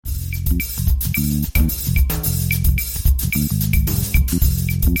So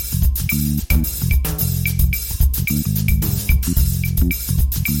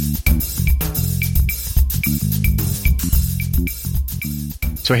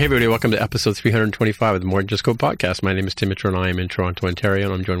hey everybody, welcome to episode 325 of the More Than Just Code podcast. My name is Tim Mitchell and I am in Toronto, Ontario,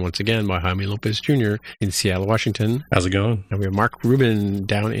 and I'm joined once again by Jaime Lopez Jr. in Seattle, Washington. How's it going? And we have Mark Rubin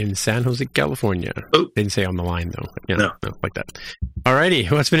down in San Jose, California. Oh. Didn't say on the line though. No, like that. Alrighty,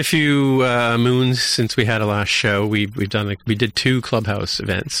 well, it's been a few moons since we had a last show. We did 2 Clubhouse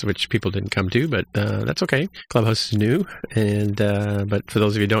events, which people didn't come to, but that's okay. Clubhouse is new, and but for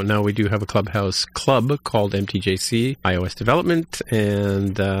those of you who don't know, we do have a Clubhouse club called MTJC iOS Development,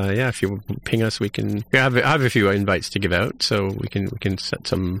 and if you ping us, I have a few invites to give out, so we can set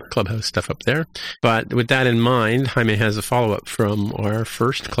some Clubhouse stuff up there. But with that in mind, Jaime has a follow-up from our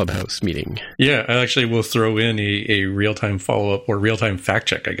first Clubhouse meeting. Yeah, I actually will throw in a real-time follow-up or real-time fact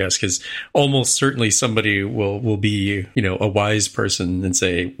check, I guess, because almost certainly somebody will be, a wise person and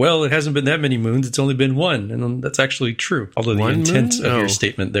say, well, it hasn't been that many moons, it's only been one. And that's actually true. Although the intent of your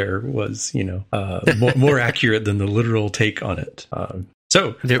statement there was, more accurate than the literal take on it.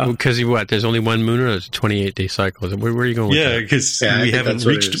 Because there's only one moon, or there's a 28-day cycle. Where are you going with that? Because we haven't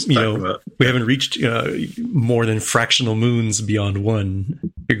reached more than fractional moons beyond one.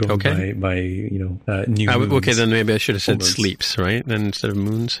 You're going by new moons. Okay, then maybe I should have said sleeps, right? Then instead of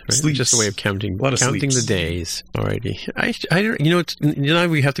moons, right? Sleeps. Just a way of counting sleeps. The days. Alrighty. I don't,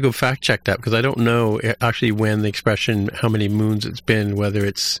 we have to go fact check that, because I don't know actually when the expression how many moons it's been, whether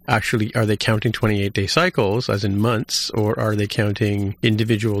it's actually, are they counting 28-day cycles as in months, or are they counting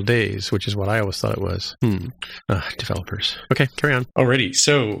individual days, which is what I always thought it was. Developers. Okay, carry on. Alrighty.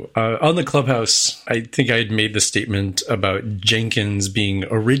 So on the Clubhouse, I think I had made the statement about Jenkins being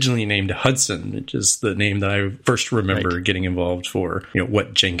originally named Hudson, which is the name that I first remember getting involved for,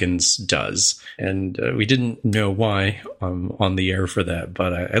 what Jenkins does. And we didn't know why on the air for that,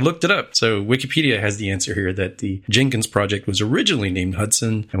 but I looked it up. So Wikipedia has the answer here that the Jenkins project was originally named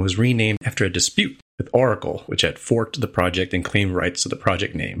Hudson and was renamed after a dispute with Oracle, which had forked the project and claimed rights to the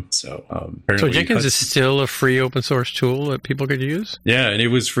project name. So Jenkins is still a free open source tool that people could use? Yeah, and it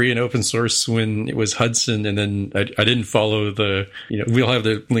was free and open source when it was Hudson, and then I didn't follow we'll have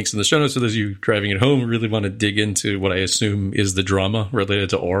the links in the show notes for those of you driving at home who really want to dig into what I assume is the drama related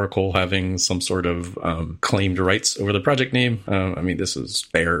to Oracle having some sort of claimed rights over the project name. This was a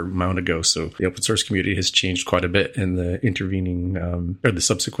fair amount ago, so the open source community has changed quite a bit in the intervening or the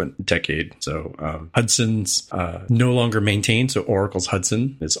subsequent decade. So Hudson's no longer maintained, so Oracle's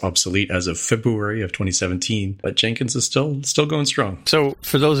Hudson is obsolete as of February of 2017, but Jenkins is still going strong. So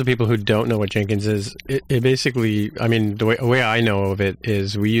for those of people who don't know what Jenkins is, it basically, the way I know of it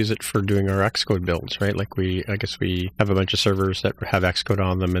is we use it for doing our Xcode builds, right? Like we have a bunch of servers that have Xcode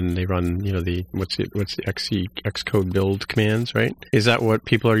on them, and they run, what's the Xcode build commands, right? Is that what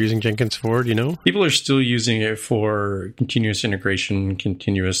people are using Jenkins for? Do you know? People are still using it for continuous integration,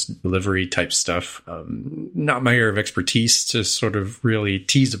 continuous delivery type stuff. Not my area of expertise to sort of really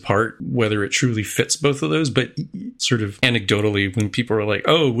tease apart whether it truly fits both of those, but sort of anecdotally, when people are like,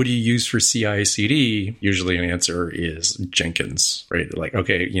 oh, what do you use for CI/CD? Usually an answer is Jenkins, right? Like,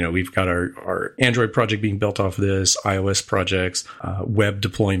 okay, we've got our Android project being built off of this, iOS projects, web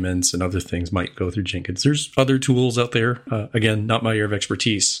deployments, and other things might go through Jenkins. There's other tools out there. Again, not my area of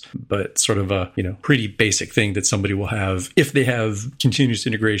expertise, but sort of a, pretty basic thing that somebody will have if they have continuous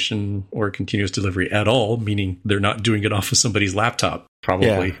integration or continuous delivery at all, meaning they're not doing it off of somebody's laptop.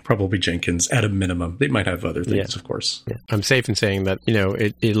 Probably Jenkins at a minimum. They might have other things, of course. Yeah. I'm safe in saying that,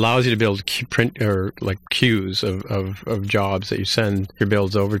 it allows you to build queues of jobs that you send your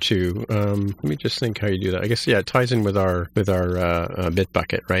builds over to. Let me just think how you do that. I guess, it ties in with our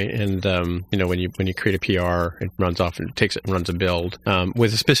Bitbucket, right? And, when you create a PR, it runs off and takes it and runs a build,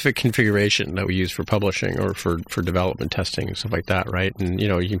 with a specific configuration that we use for publishing or for development testing and stuff like that, right? And,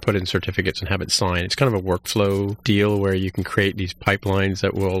 you can put in certificates and have it signed. It's kind of a workflow deal where you can create these pipelines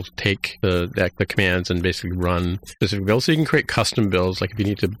that will take the commands and basically run specific builds. So you can create custom builds, like if you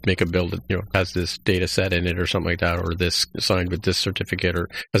need to make a build that has this data set in it or something like that, or this signed with this certificate, or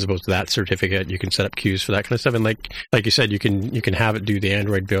as opposed to that certificate, you can set up queues for that kind of stuff. And like you said, you can have it do the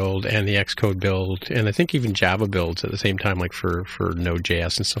Android build and the Xcode build, and I think even Java builds at the same time, like for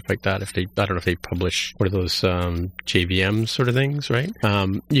Node.js and stuff like that. I don't know if they publish what are those JVM sort of things, right?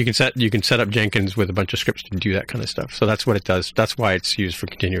 You can set up Jenkins with a bunch of scripts to do that kind of stuff. So that's what it does. That's why gets used for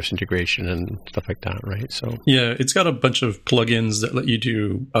continuous integration and stuff like that, right? So yeah, it's got a bunch of plugins that let you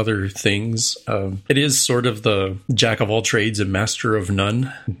do other things. It is sort of the jack of all trades and master of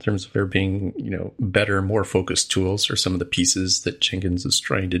none in terms of there being, better, more focused tools for some of the pieces that Jenkins is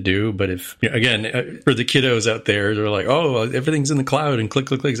trying to do. But if, again, for the kiddos out there, they're like, oh, everything's in the cloud and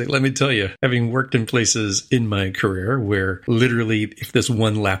click. It's like, let me tell you, having worked in places in my career where literally if this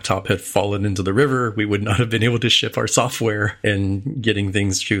one laptop had fallen into the river, we would not have been able to ship our software, and getting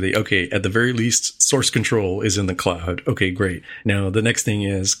things through at the very least, source control is in the cloud. Okay, great. Now, the next thing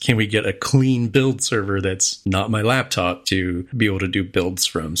is, can we get a clean build server that's not my laptop to be able to do builds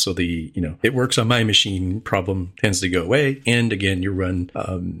from? So it works on my machine problem tends to go away. And again, you run,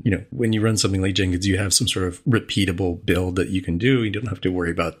 when you run something like Jenkins, you have some sort of repeatable build that you can do. You don't have to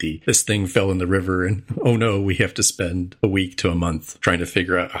worry about this thing fell in the river and, oh no, we have to spend a week to a month trying to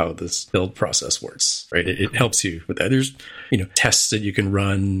figure out how this build process works, right? It helps you with that. There's, tests that you can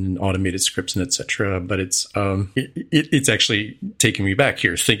run, automated scripts and etc. But it's actually taking me back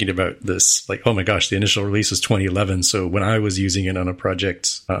here thinking about this, like, oh my gosh, the initial release is 2011. So when I was using it on a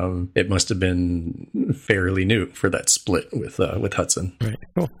project, it must have been fairly new for that split with Hudson. Right.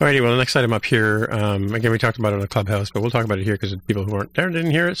 Cool. Alrighty. Well, the next item up here, again, we talked about it on the Clubhouse, but we'll talk about it here because people who weren't there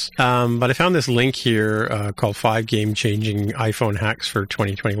didn't hear us. But I found this link here called 5 Game-Changing iPhone Hacks for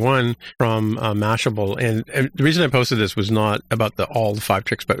 2021 from Mashable. And the reason I posted this was not about all the 5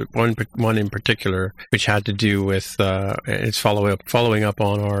 tricks, but one in particular, which had to do with it's following up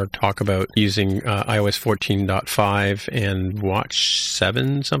on our talk about using iOS 14.5 and Watch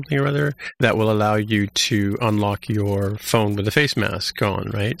 7 something or other that will allow you to unlock your phone with a face mask on,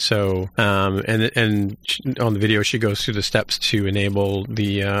 right? So and on the video she goes through the steps to enable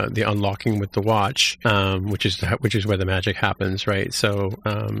the unlocking with the watch, which is where the magic happens, right? So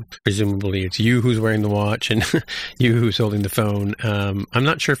presumably it's you who's wearing the watch and you who's holding the phone. I'm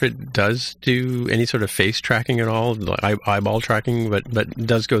not sure if it does do any sort of face tracking at all, like eyeball tracking, but it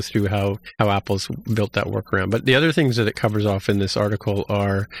does go through how Apple's built that workaround. But the other things that it covers off in this article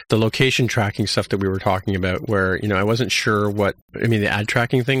are the location tracking stuff that we were talking about, where I wasn't sure the ad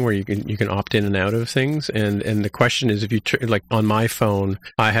tracking thing where you can opt in and out of things, and the question is, if you like on my phone,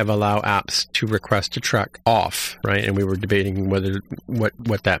 I have allow apps to request to track off, right? And we were debating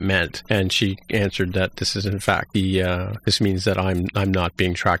what that meant, and she answered that this is in fact this means that I'm not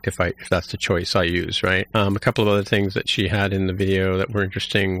being tracked if that's the choice I use, right? A couple of other things that she had in the video that were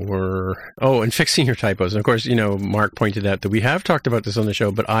interesting were and fixing your typos. And of course, Mark pointed out that we have talked about this on the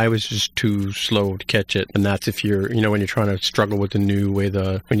show, but I was just too slow to catch it. And that's if you're when you're trying to struggle with the new way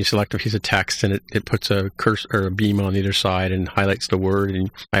when you select a piece of text and it puts a cursor or a beam on either side and highlights the word,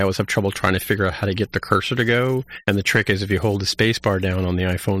 and I always have trouble trying to figure out how to get the cursor to go. And the trick is if you hold the space bar down on the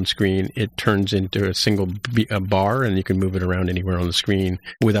iPhone screen, it turns into a single bar, and you can move it around anywhere on the screen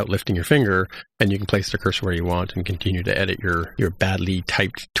without lifting your finger, and you can place the cursor where you want and continue to edit your badly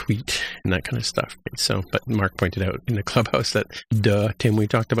typed tweet and that kind of stuff. So, but Mark pointed out in the Clubhouse that, Tim, we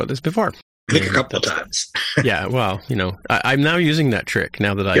talked about this before. I think a couple of times. Yeah, well, I'm now using that trick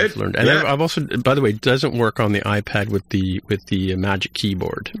now that I've learned. And I've also, by the way, it doesn't work on the iPad with the Magic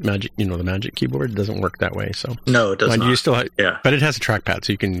Keyboard. The Magic Keyboard doesn't work that way. So no, it does not. You still but it has a trackpad,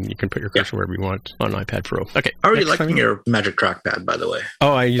 so you can put your cursor wherever you want on iPad Pro. Okay. How are you liking your Magic Trackpad, by the way?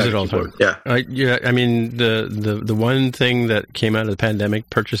 Oh, I use it all the time. Yeah. I mean, the one thing that came out of the pandemic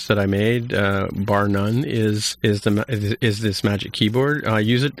purchase that I made, bar none, is this Magic Keyboard. I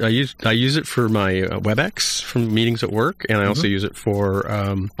use it for my WebEx from meetings at work, and I also use it for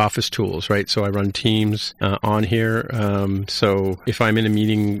Office tools, right? So I run Teams on here. So if I'm in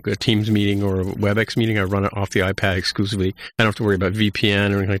a Teams meeting or a WebEx meeting, I run it off the iPad exclusively. I don't have to worry about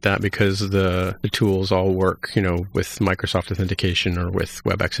VPN or anything like that because the tools all work, with Microsoft Authentication or with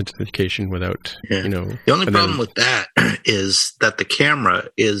WebEx Authentication without, The only problem with that is that the camera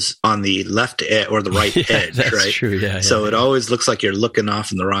is on the left edge or the right edge, that's right? True, yeah. So it always looks like you're looking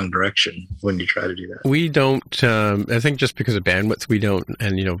off in the wrong direction when you try to do that. We don't, I think just because of bandwidth, we don't,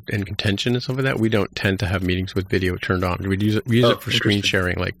 and contention and stuff like that, we don't tend to have meetings with video turned on. We use it for screen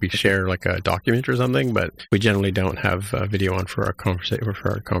sharing, like we share like a document or something, but we generally don't have video on for our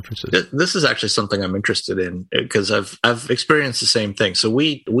conferences. This is actually something I'm interested in because I've experienced the same thing. So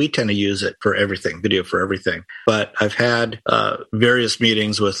we tend to use it for everything, video for everything. But I've had various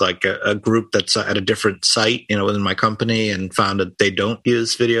meetings with like a group that's at a different site, within my company, and found that they don't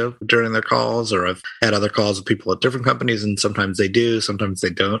use video during during their calls, or I've had other calls with people at different companies, and sometimes they do, sometimes they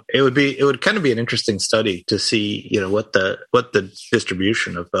don't. It would kind of be an interesting study to see, what the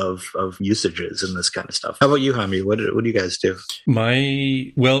distribution of usage is in this kind of stuff. How about you, Jaime? What do you guys do?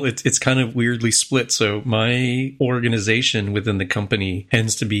 It's kind of weirdly split. So my organization within the company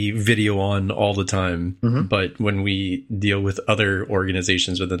tends to be video on all the time. Mm-hmm. But when we deal with other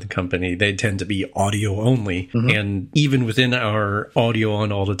organizations within the company, they tend to be audio only. Mm-hmm. And even within our audio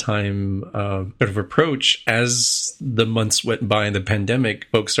on all the time sort of approach, as the months went by in the pandemic,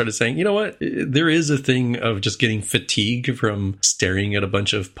 folks started saying, you know what, there is a thing of just getting fatigued from staring at a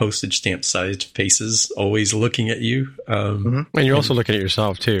bunch of postage stamp sized faces always looking at you. And you're also looking at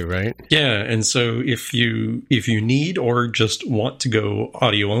yourself too, right? Yeah. And so if you need or just want to go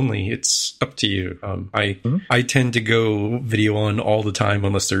audio only, it's up to you. I tend to go video on all the time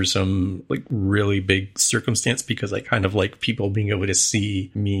unless there's some like really big circumstance, because I kind of like people being able to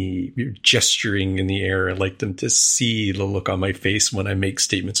see me gesturing in the air. I like them to see the look on my face when I make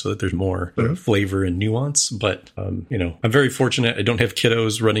statements so that there's more flavor and nuance. But, I'm very fortunate. I don't have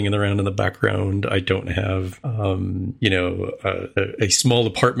kiddos running around in the background. I don't have, a small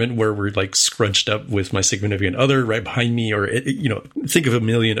apartment where we're like scrunched up with my significant other right behind me, or, think of a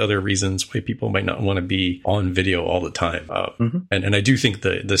million other reasons why people might not want to be on video all the time. And I do think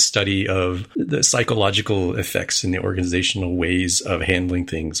the study of the psychological effects and the organizational ways of handling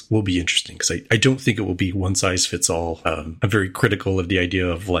things will be interesting, because I don't think it will be one size fits all. I'm very critical of the idea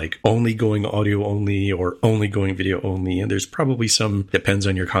of like only going audio only or only going video only. And there's probably some depends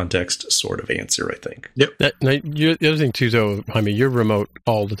on your context sort of answer, I think. Yep. The other thing too, though, I mean, you're remote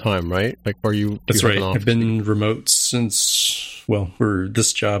all the time, right? Like, are you? That's right. I've been remote since, for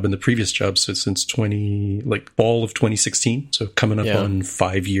this job and the previous job, so since fall of 2016. So coming up on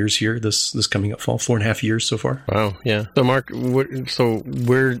 5 years here. This coming up fall, 4.5 years so far. Wow. Yeah. So Mark,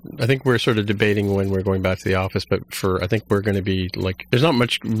 I think we're sort of debating when we're going back to the office, but I think we're going to be like, there's not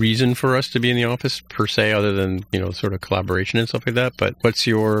much reason for us to be in the office per se, other than, sort of collaboration and stuff like that. But what's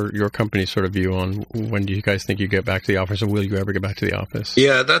your company's sort of view on when do you guys think you get back to the office, or will you ever get back to the office?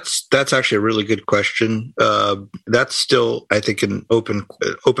 Yeah, that's actually a really good question. That's still, I think, an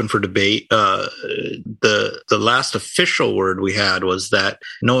open for debate. The last official word we had was that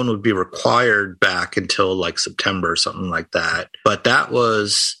no one would be required back until like September or something like that. But that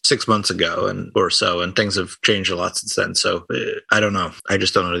was 6 months ago or so, and things have changed a lot since then. So I don't know. I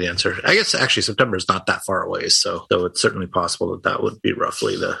just don't know the answer. I guess actually September is not that far away, so it's certainly possible that would be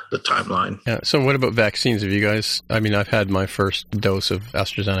roughly the timeline. Yeah. So what about vaccines? Have you guys? I mean, I've had my first dose of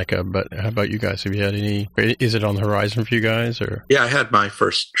AstraZeneca, but how about you guys? Have you had any? Is it on the horizon for you guys, or? Yeah, I had my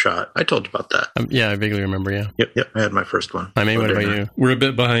first shot. I told you about that. Yeah, I vaguely remember, yeah. Yep, I had my first one. I mean, what about you? We're a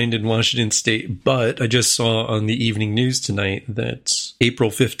bit behind in Washington State, but I just saw on the evening news tonight that April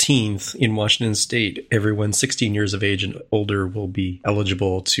 15th in Washington State, everyone 16 years of age and older will be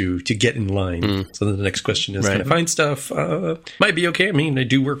eligible to get in line. So then the next question is, can I find stuff? Might be okay. I mean, I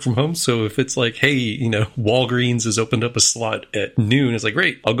do work from home, so if it's like, hey, Walgreens has opened up a slot at noon, it's like,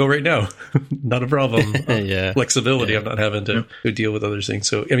 great, I'll go right now. Not a problem. Flexibility. I'm not having to deal with other things.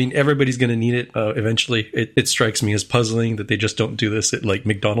 So, I mean, everybody's going to need it eventually. It strikes me as puzzling that they just don't do this at like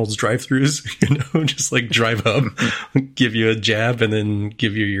McDonald's drive-thrus, just like drive up, give you a jab, and then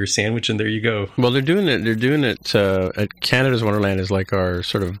give you your sandwich, and there you go. Well, they're doing it at Canada's Wonderland is like our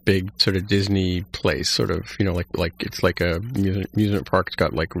sort of big sort of Disney place, sort of, like it's like a amusement park. It's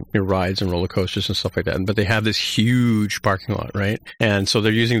got like rides and roller coasters and stuff like that. But they have this huge parking lot, right? And so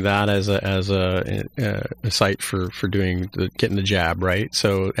they're using that as a site for doing getting the jab, right?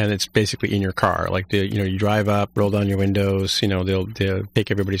 So, and it's basically in your car. Like you drive up, roll down your windows. They'll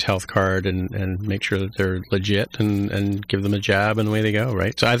take everybody's health card and make sure that they're legit and give them a jab, and away they go,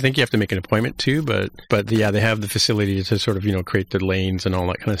 right? So I think you have to make an appointment too, but yeah, they have the facility to sort of create the lanes and all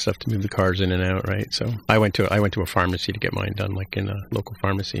that kind of stuff to move the cars in and out, right? So I went to a pharmacy to get mine done, like in a local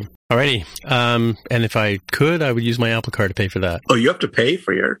pharmacy. Alrighty. And if I could, I would use my Apple Card to pay for that. Oh, you have to pay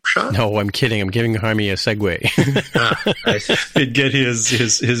for your shot? No, I'm kidding. I'm giving Jaime a Segway. He'd get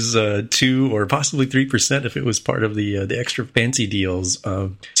his 2 or possibly 3% if it was part of the extra fancy deals.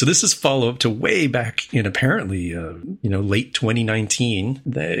 So this is follow up to way back in apparently late 2019.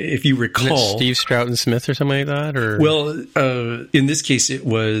 If you recall, Steve Stroughton Smith or something like that, or in this case it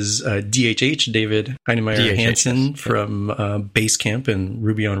was DHH David Heinemeier Hansen from Basecamp and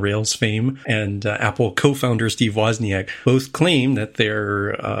Ruby on Rails fame, and Apple co-founder Steve Wozniak both claim that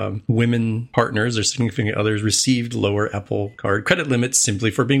their women partners or significant others received lower Apple Card credit limits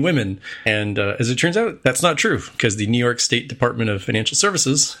simply for being women. And as it turns out, that's not true, because the New York State Department of Financial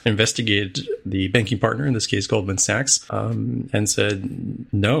Services investigated the banking partner, in this case Goldman Sachs, and said,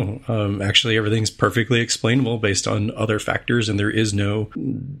 said, no, actually everything's perfectly explainable based on other factors, and there is no,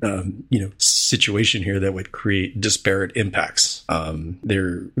 situation here that would create disparate impacts.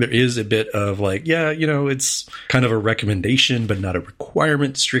 There is a bit of like, it's kind of a recommendation, but not a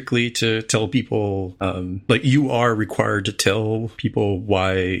requirement strictly to tell people, like you are required to tell people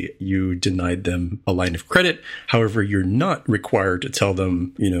why you denied them a line of credit. However, you're not required to tell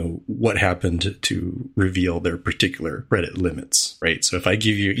them, what happened to reveal their particular credit limits, right? So if I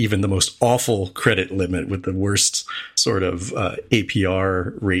give you even the most awful credit limit with the worst sort of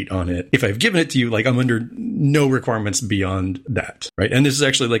APR rate on it, if I've given it to you, like I'm under no requirements beyond that, right? And this is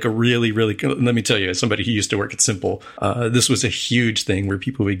actually like a really, really, let me tell you, as somebody who used to work at Simple, this was a huge thing where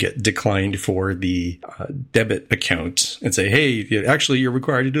people would get declined for the debit account and say, hey, actually you're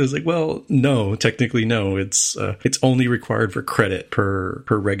required to do this. Like, well, no, technically no. It's only required for credit per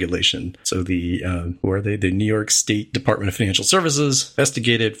regulation. So the who are they? The New York State Department of Financial Services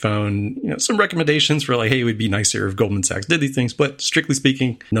investigated, found some recommendations for like, hey, it would be nicer if Goldman Sachs did these things, but strictly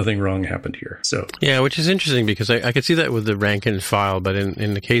speaking, nothing wrong happened here. So yeah, which is interesting because I could see that with the rank and file, but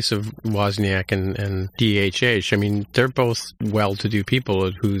in the case of Wozniak and DHH, I mean, they're both well-to-do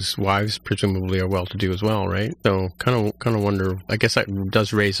people whose wives presumably are well-to-do as well, right? So kind of wonder. I guess that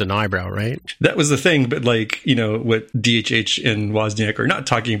does raise an eyebrow, right? That was the thing, but like what DHH and Wozniak are not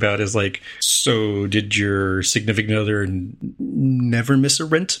talking about is like, so did your significant other never miss a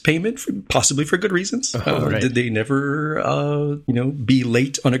rent payment, possibly for good reasons? Right. Did they never, be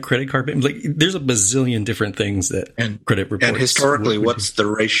late on a credit card payment? Like, there's a bazillion different things that credit reports. And historically, what's the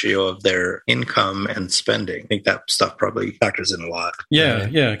ratio of their income and spending? I think that stuff probably factors in a lot.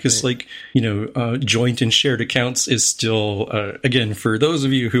 Yeah, because joint and shared accounts is still, again, for those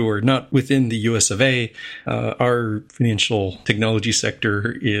of you who are not within the US of A, our financial technology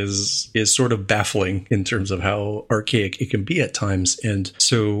sector is sort of baffling in terms of how archaic it can be at times. And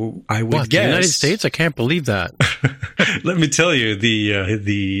so I would guess the United States, I can't believe that. Let me tell you,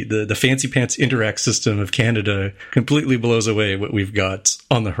 the fancy pants Interact system of Canada completely blows away what we've got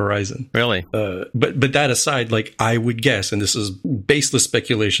on the horizon. Really? But that aside, like I would guess, and this is baseless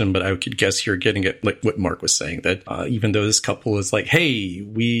speculation, but I could guess you're getting at like what Mark was saying, that even though this couple is like, hey,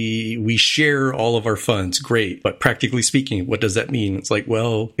 we share all of our funds, great, but practically speaking, what does that mean? It's like,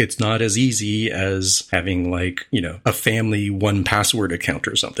 well, it's not as easy as having like a family 1Password account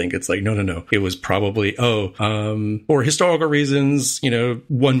or something. It's like no, it was probably for historical reasons,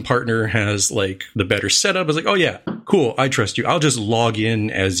 one partner has like the better setup. It's like, oh yeah, cool, I trust you. I'll just log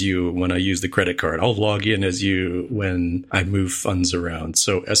in as you when I use the credit card. I'll log in as you when I move funds around.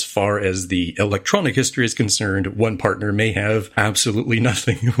 So as far as the electronic history is concerned, one partner may have absolutely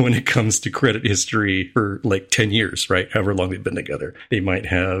nothing when it comes to credit history for like 10 years, right? However long they've been together. They might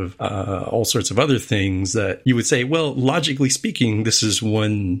have all sorts of other things that you would say, well, logically speaking, this is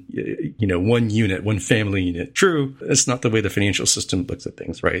one unit, one family unit. True. That's not the way the financial system looks at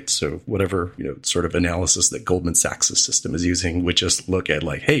things, right? So whatever, sort of analysis that Goldman Sachs' system is using would just look at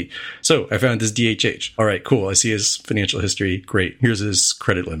like, hey, so I found this DHH. All right, cool. I see his financial history. Great. Here's his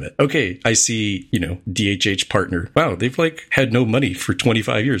credit limit. Okay. I see, DHH partner. Wow. They've like had no money for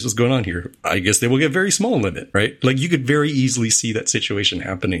 25 years. What's going on here? I guess they will get very small limit, right? Like you could very easily see that situation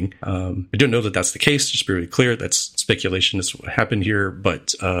happening. I don't know that that's the case. Just be really clear. That's speculation as to what happened here.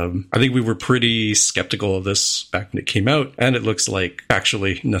 But I think we were pretty skeptical of this back when it came out. And it looks like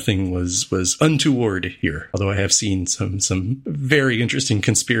actually nothing was untoward here. Although I have seen some very interesting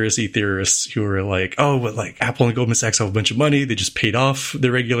conspiracy theorists who are like, oh, but like Apple and Goldman Sachs have a bunch of money. They just paid off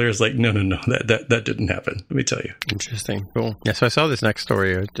the regulars. Like, no, that didn't happen. Let me tell you. Interesting. Cool. Yeah, so I saw this next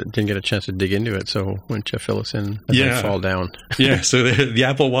story. I didn't get a chance to dig into it. So why don't you fill us in as I fall down? Yeah. So the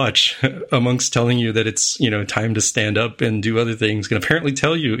Apple Watch, amongst telling you that it's, time to stand up and do other things, can apparently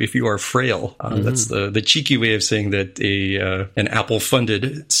tell you if you are frail. That's the cheeky way of saying that an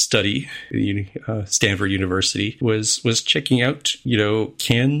Apple-funded study, Stanford University, was checking out,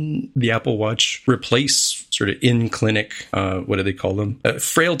 can the Apple Watch replace sort of in-clinic, what do they call them?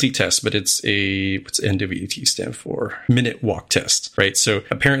 Frailty test, but what's NWT stand for? Minute walk test, right? So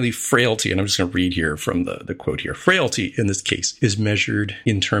apparently frailty, and I'm just going to read here from the quote here. Frailty in this case is measured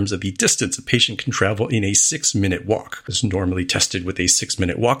in terms of the distance a patient can travel in a 6-minute walk. It's normally tested with a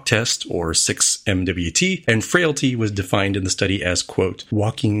 6-minute walk test or 6 MWT, and frailty was defined in the study as, quote,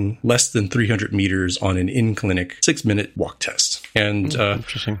 walking less than 300 meters on an in-clinic 6-minute walk test. And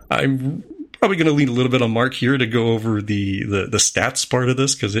interesting. probably going to lean a little bit on Mark here to go over the stats part of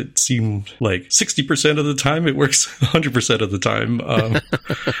this, because it seemed like 60% of the time it works 100% of the time.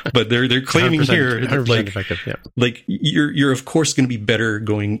 But they're claiming here like you're of course going to be better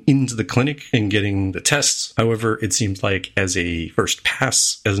going into the clinic and getting the tests. However, it seems like as a first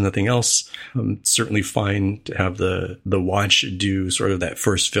pass, as nothing else, certainly fine to have the watch do sort of that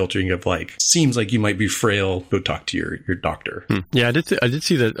first filtering of like, seems like you might be frail, go talk to your doctor. Yeah, I did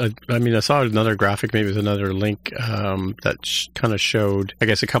see that. I mean, I saw another graphic, maybe with another link that kind of showed, I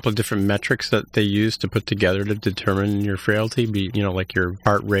guess, a couple of different metrics that they use to put together to determine your frailty. Like your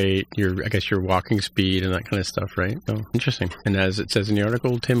heart rate, your walking speed, and that kind of stuff, right? So interesting. And as it says in the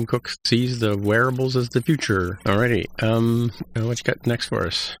article, Tim Cook sees the wearables as the future. Alrighty. What you got next for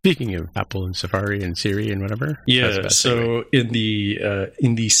us? Speaking of Apple and Safari and Siri and whatever. Yeah. So in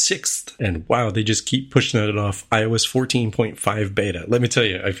the sixth, and wow, they just keep pushing it off, iOS 14.5 beta. Let me tell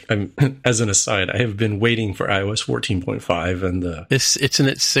you, I'm as an aside, I have been waiting for iOS 14.5, and it's in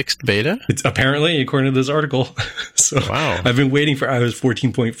its sixth beta. It's apparently, according to this article. So wow. I've been waiting for iOS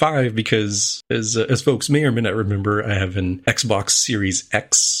 14.5 because, as folks may or may not remember, I have an Xbox Series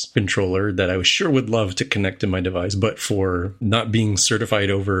X controller that I sure would love to connect to my device, but for not being certified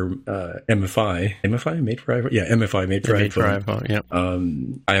over MFI made for iPhone. Yeah, MFI made for iPhone. Yeah.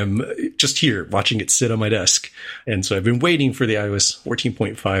 I am just here watching it sit on my desk, and so I've been waiting for the iOS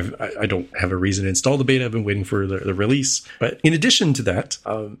 14.5. I don't have a reason to install the beta. I've been waiting for the release. But in addition to that,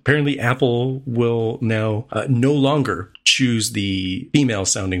 apparently Apple will now no longer choose the female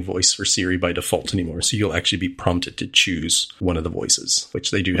sounding voice for Siri by default anymore. So you'll actually be prompted to choose one of the voices,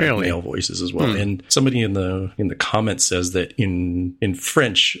 which they do have male voices as well. And somebody in the comments says that in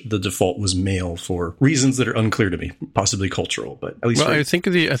French, the default was male for reasons that are unclear to me, possibly cultural, but at least. Well, I think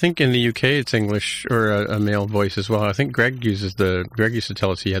in the UK it's English or a male voice as well. I think Greg used to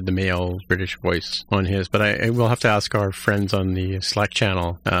tell us he had the male British voice on his, but I will have to ask our friends on the Slack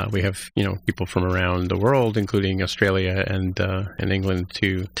channel. We have, people from around the world, including Australia and England,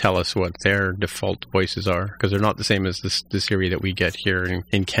 to tell us what their default voices are, because they're not the same as the Siri that we get here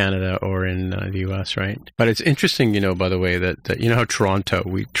in Canada or in the US, right? But it's interesting, by the way, that how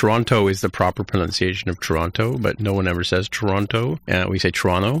Toronto is the proper pronunciation of Toronto, but no one ever says Toronto. We say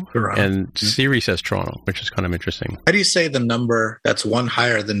Toronto, and Siri says Toronto, which is kind of interesting. How do you say the number that's one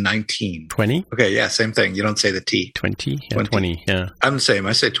higher than 19? 20? Okay, yeah, same thing. You don't say the T. 20? Yeah, 20, yeah. I'm the same.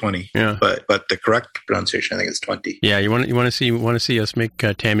 I say 20. Yeah. But the correct pronunciation, I think, is 20. Yeah, you want to see us make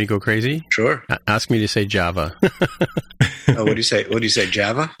Tammy go crazy? Sure. Ask me to say Java. What do you say? What do you say?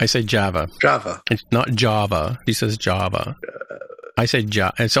 Java? I say Java. Java. It's not Java. He says Java. I say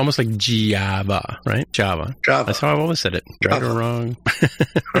Java. It's almost like Java, right? Java. That's how I've always said it. Right or wrong? I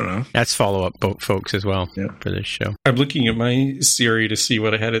don't know. That's follow-up, folks, as well for this show. I'm looking at my Siri to see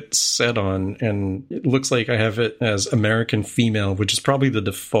what I had it set on, and it looks like I have it as American female, which is probably the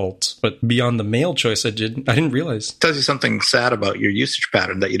default. But beyond the male choice, I didn't realize. It tells you something sad about your usage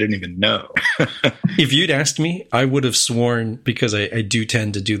pattern that you didn't even know. If you'd asked me, I would have sworn, because I do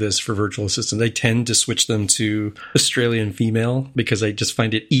tend to do this for virtual assistants, I tend to switch them to Australian female, because I just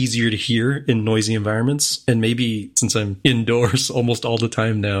find it easier to hear in noisy environments. And maybe since I'm indoors almost all the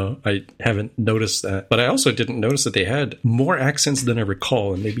time now, I haven't noticed that. But I also didn't notice that they had more accents than I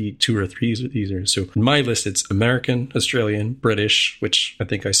recall, and maybe 2 or 3 easier. So in my list, it's American, Australian, British, which I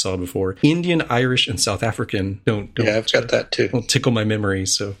think I saw before, Indian, Irish, and South African. Don't yeah, I've got that too. Don't tickle my memory.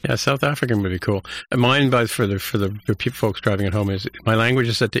 So yeah, South African would be cool. Mine, for the folks driving at home, is my language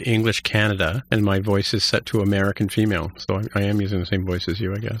is set to English Canada, and my voice is set to American female. So I am using the same voice as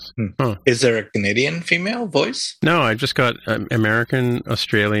you, I guess. Huh. Is there a Canadian female voice? No, I've just got American,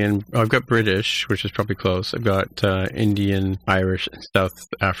 Australian. I've got British, which is probably close. I've got Indian, Irish, and South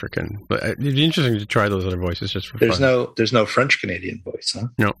African. But it'd be interesting to try those other voices just for fun. There's no French Canadian voice, huh?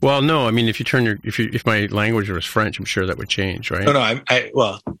 No. Well, no. I mean, if my language was French, I'm sure that would change, right? No.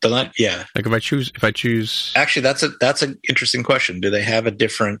 Yeah. Like if I choose. Actually, that's an interesting question. Do they have a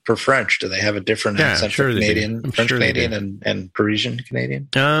different for French? Do they have a different accent for Canadian, French Canadian, and Parisian Canadian?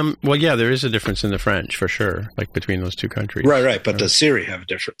 Well, yeah, there is a difference in the French for sure, like between those two countries. Right. But does Siri have a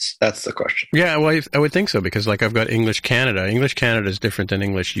difference? That's the question. Yeah, well, I would think so, because like I've got English Canada. English Canada is different than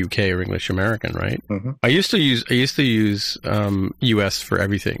English UK or English American, right? Mm-hmm. I used to use US for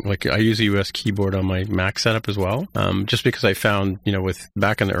everything. Like I use a US keyboard on my Mac setup as well, just because I found, with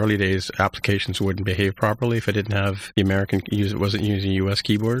back in the early days, applications wouldn't behave properly if I didn't have the American wasn't using US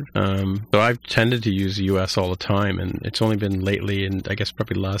keyboard. So I've tended to use US all the time, and it's only been lately, and I guess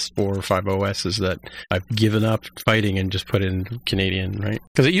probably the last 4 or 5 OSs that I've given up fighting and just put in Canadian, right?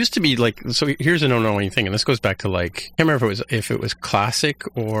 Because it used to be like, so here's an annoying thing, and this goes back to like, I can't remember if it was classic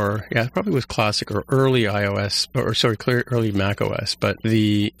or, yeah, it probably was classic or early iOS, early Mac OS, but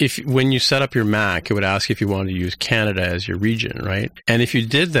when you set up your Mac, it would ask if you wanted to use Canada as your region, right? And if you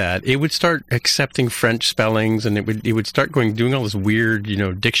did that, it would start accepting French spellings, and it would start doing all this weird,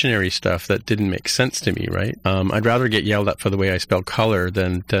 dictionary stuff that didn't make sense to me, right? I'd rather get yelled at for the way I spell color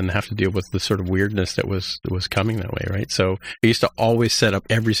than have to deal with the sort of weirdness that was coming that way, right? So I used to always set up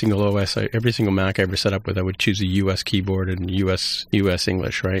every single OS, every single Mac I ever set up with, I would choose a US keyboard and US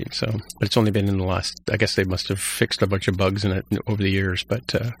English, right? So, but it's only been in the last, I guess they must have fixed a bunch of bugs in it over the years,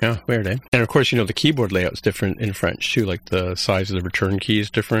 but yeah, weird, eh? And of course, the keyboard layout's different in French too, like the size of the return key is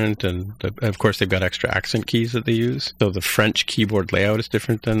different, and of course they've got extra accent keys that they use. So the French keyboard layout is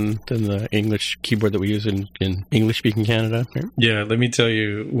different than the English keyboard that we use in English-speaking Canada. Right? Yeah, let me tell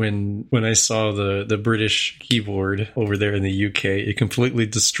you, when I saw the British keyboard over there in the UK, it completely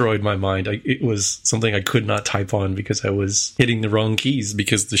destroyed my mind. It was something I could not type on because I was hitting the wrong keys,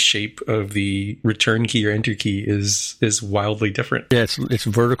 because the shape of the return key or enter key is wildly different. Yeah, it's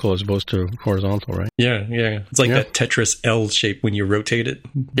vertical as opposed to horizontal, right? Yeah. It's like that Tetris L shape when you rotate it.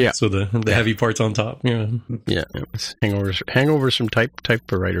 Yeah. So the heavy part's on top. Yeah. Yeah. It's hangovers from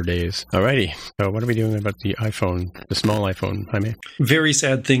typewriter days. Alrighty. So what are we doing about the iPhone, the small iPhone, Jaime? Very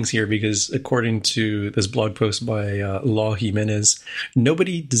sad things here, because according to this blog post by Law Jimenez,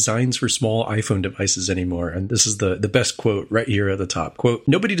 nobody designs for small iPhone devices anymore. And this is the best quote right here at the top. Quote,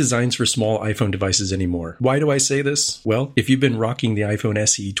 "Nobody designs for small iPhone devices anymore. Why do I say this? Well, if you've been rocking the iPhone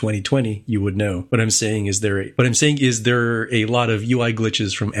SE 2020, you would know. What I'm saying is there are a lot of UI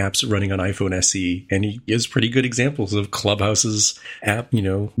glitches from apps running on iPhone SE, and he gives pretty good examples of Clubhouse's app,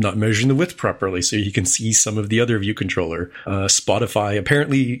 not measuring the width properly, so you can see some of the other view controller. Spotify,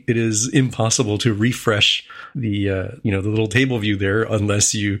 apparently it is impossible to refresh the little table view there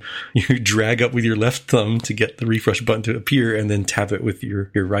unless you drag up with your left thumb to get the refresh button to appear, and then tap it with your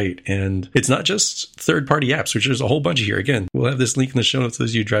right. And it's not just third-party apps, which there's a whole bunch here. Again, we'll have this link in the show notes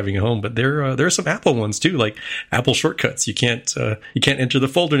as you driving home, but there are some Apple ones too, like Apple shortcuts. You can't enter the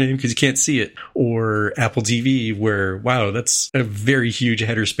folder name because you can't see it, or Apple TV, where, wow, that's a very huge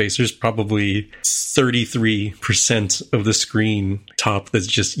header space. There's probably 33% of the screen top that's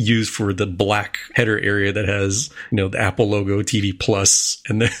just used for the black header area that has, the Apple logo, TV Plus,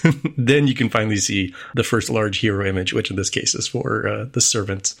 and then you can finally see the first large hero image, which in this case is for the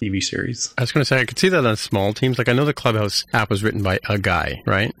Servant TV series. I was going to say, I could see that on small teams. Like, I know the Clubhouse app was written by a guy,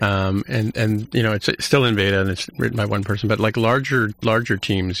 right? And it's still in beta and it's written by one person, but like larger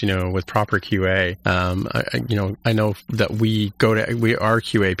teams, with proper QA, I know that our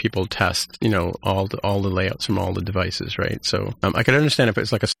QA people test, all the layouts from all the devices, right? So I could understand if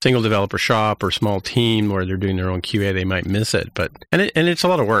it's like a single developer shop or small team where they're doing their own QA, they might miss it, but and it's a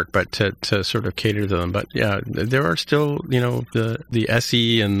lot of work, but to sort of cater to them. But yeah, there are still, the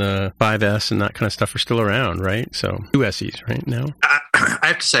SE and the 5S and that kind of stuff are still around, right? So 2 SEs right now. I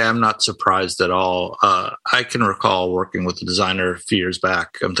have to say, I'm not surprised at all. I can recall working with a designer a few years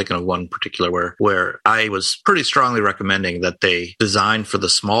back. I'm thinking of one particular where I was pretty strongly recommending that they design for the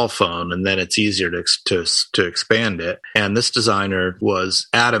small phone, and then it's easier to expand it. And this designer was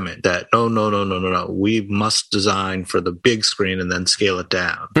adamant that no, we must design for the big screen and then scale it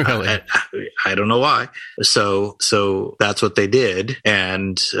down. Really? I don't know why. So that's what they did,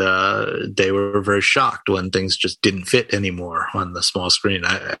 and they were very shocked when things just didn't fit anymore on the small screen.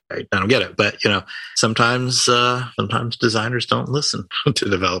 I don't get it, but sometimes designers don't listen to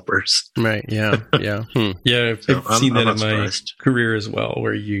developers. Right? Yeah. Yeah. Yeah. I've seen that in my career as well,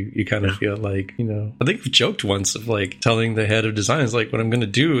 where you kind of feel like, I think I've joked once of like telling the head of design, is like, what I'm going to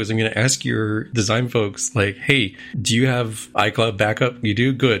do is I'm going to ask your design folks, like, hey, do you have iCloud backup? You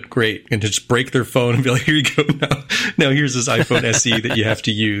do? Good, great. And just break their phone and be like, here you go. Now here's this iPhone SE that you have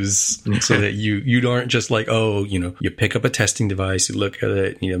to use, so that you aren't just like, oh, you pick up a testing device, you look at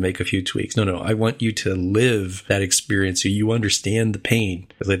it, make a few tweaks. No, I want you to live that experience so you understand the pain,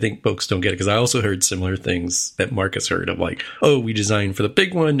 because I think folks don't get it. Because I also heard similar things that Marcus heard of like, oh, we design for the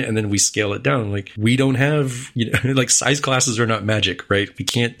big one and then we scale it down. Like, we don't have, like, size classes are not magic, right? We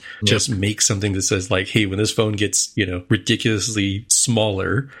can't just make something that says like, hey, when this phone gets, ridiculously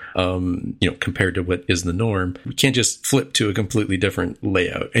smaller, compared to what is the norm, we can't just flip to a completely different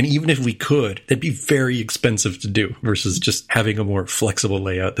layout. And even if we could, that'd be very expensive to do, versus just having a more flexible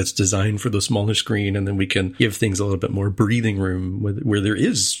layout that's designed for the smaller screen, and then we can give things a little bit more breathing room where there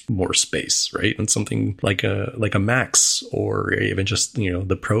is more space, right? And something like a Max, or even just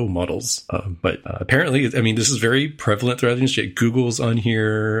the Pro models. But apparently, I mean, this is very very prevalent throughout the industry. Google's on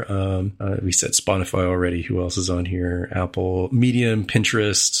here. We said Spotify already. Who else is on here? Apple, Medium,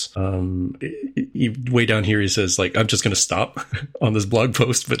 Pinterest. Way down here, he says, like, I'm just going to stop on this blog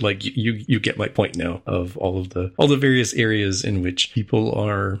post, but like you get my point now of all the various areas in which people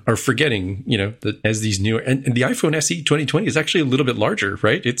are forgetting, that as these new, and the iPhone SE 2020 is actually a little bit larger,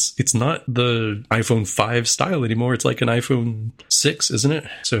 right? It's not the iPhone 5 style anymore. It's like an iPhone 6, isn't it?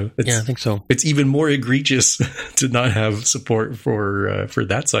 So yeah, I think so. It's even more egregious to not have support for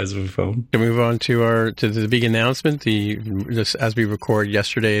that size of a phone. To move on to the big announcement, as we record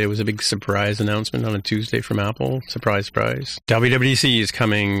yesterday, it was a big surprise announcement on a Tuesday from Apple. Surprise. WWDC is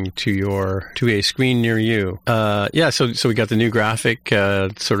coming to a screen near you. So we got the new graphic,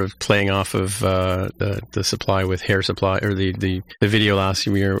 sort of playing off of the supply with Hair Supply, or the video last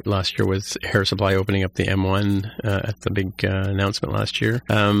year with Hair Supply opening up the M1 at the big announcement last year.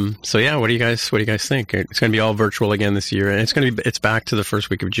 What do you guys think? It's going to be all virtual again this year, and it's back to the first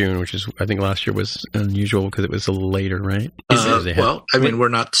week of June, which is, I think last year was unusual because it was a little later, right? We're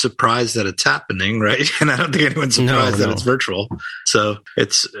not surprised that it's happening, right? And I don't think anyone's surprised that it's virtual. So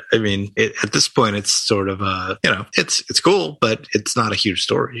at this point, it's sort of it's cool, but it's not a huge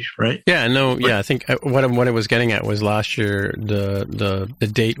story, right? Yeah, no, yeah. I think what I was getting at was last year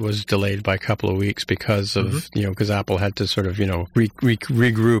the date was delayed by a couple of weeks because of because Apple had to sort of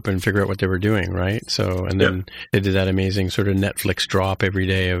regroup and figure out what they were doing, right? So then they did that amazing sort of Netflix drop every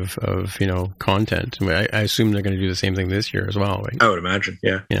day of content. I assume they're going to do the same thing this year as well, right? I would imagine,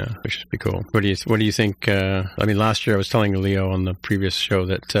 yeah, which would be cool. What do you think? Last year I was telling Leo on the previous show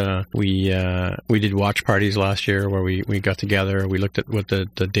that we did watch parties last year where we got together, we looked at what the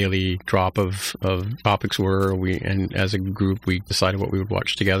daily drop of topics were, and as a group we decided what we would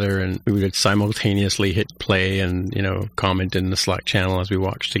watch together, and we would simultaneously hit play and comment in the Slack channel as we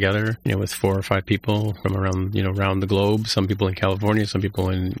watched together, with 4 or 5 people from around the globe, some people in California, some people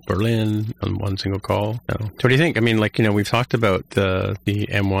in Berlin on one single call. So what do you think? We've talked about the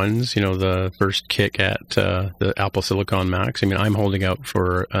M1s, the first kick at the Apple Silicon Macs. I'm holding out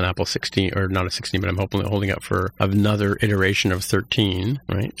for an Apple 16, or not a 16, but I'm holding out for another iteration of 13,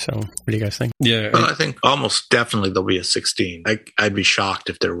 right? So what do you guys think? Yeah. Well, I think almost definitely there'll be a 16. I'd be shocked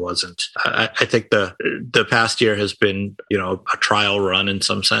if there wasn't. I think the past year has been, a trial run in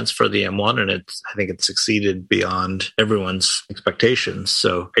some sense for the M1, and I think it's succeeded beyond everyone's expectations.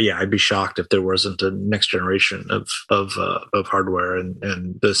 So yeah, I'd be shocked if there wasn't a next generation of hardware,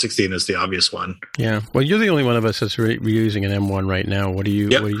 and the 16 is the obvious one. Yeah. Well, you're the only one of us that's using an M1 right now. What do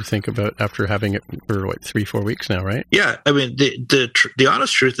you think about after having it for 3-4 weeks now, right? Yeah. The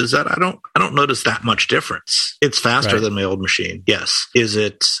honest truth is that I don't notice that much difference. It's faster than my old machine. Yes. Is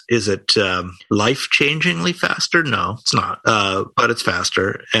it life-changingly faster? No, it's not. But it's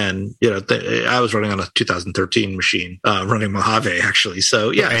faster. And, I was running on a 2013 machine, running Mojave actually.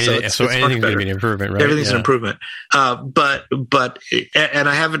 So yeah. Anything's going to be an improvement, right? Everything's an improvement. But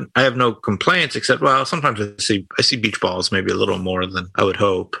I have no complaints except, well, sometimes I see beach balls maybe a little more than I would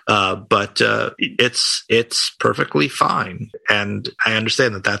hope. But it's perfectly fine. And I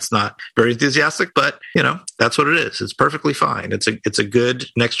understand that that's not very enthusiastic, but that's what it is. It's perfectly fine. It's a good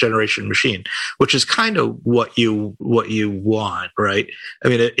next generation machine, which is kind of what you want, right?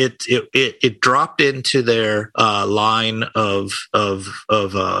 It dropped into their line of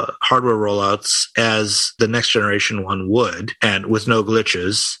hardware rollouts as the next generation one would, and with no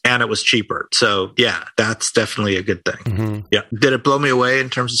glitches, and it was cheaper. So yeah, that's definitely a good thing. Mm-hmm. Yeah. Did it blow me away in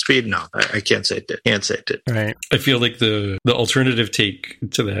terms of speed? No, I can't say it did. Right. I feel like the alternative take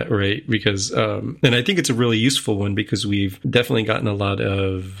to that, right? Because, and I think it's a really useful one because we've definitely gotten a lot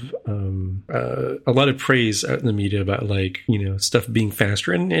of praise out in the media about stuff being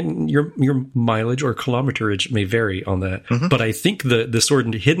faster, and your mileage or kilometerage may vary on that. Mm-hmm. But I think the sort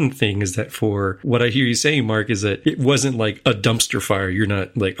of hidden thing is that for what I hear you saying, Mark, is that it wasn't like a dumpster fire. You're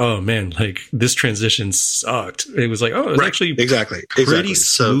not like, oh man, like this transition sucked. It was like, oh, it was actually exactly pretty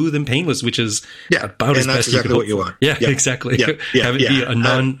smooth and painless, which is about as best exactly you what you want. Yeah, exactly. Have it be a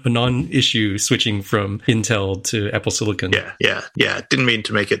non-issue switching from Intel to Apple Silicon. Yeah. Didn't mean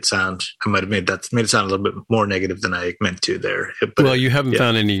to make it sound. I might have made it sound a little bit more negative than I meant to there. Well, you haven't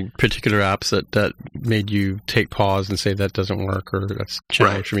found any particular apps that made you take pause and say that doesn't work, or that's a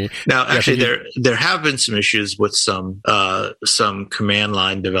challenge for me. Now, actually, there have been some issues with some command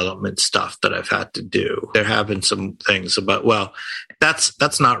line development stuff that I've had to do. There have been some things about, well,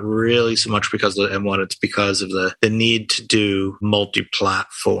 that's not really so much because of the M1. It's because of the need to do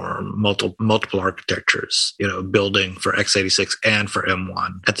multi-platform, multiple architectures, building for x86 and for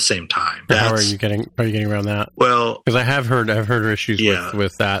M1 at the same time. How are you getting around that? Well, because I've heard issues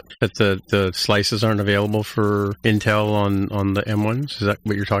with that the slices aren't available for Intel on the M1s. Is that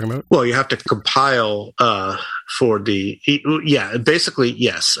what you're talking about? Well, you have to compile for basically,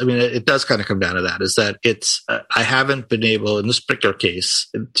 yes. I mean, it does kind of come down to that, is that it's, I haven't been able in this particular case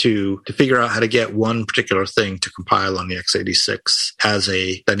to figure out how to get one particular thing to compile on the x86 as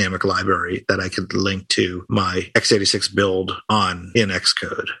a dynamic library that I could link to my x86 build in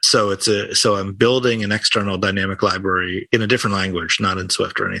Xcode. So I'm building an external dynamic library in a different language, not in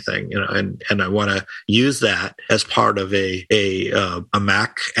Swift or anything, and I want to use that as part of a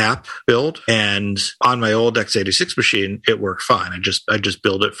Mac app build. And on my old x86 machine, it worked fine. I just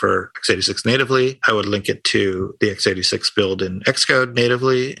build it for x86 natively. I would link it to the x86 build in Xcode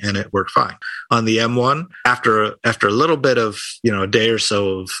natively, and it worked fine. On the M1, after a little bit of a day or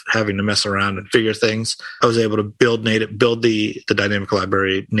so of having to mess around and figure things, I was able to build the dynamic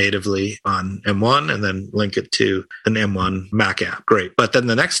library natively on M1 and then link it to an M1 Mac app. Great. But then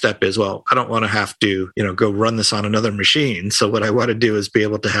the next step is, well, I don't want to have to go run this on another machine. So what I want to do is be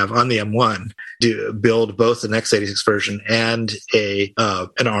able to have on the M1 build both an x86 version and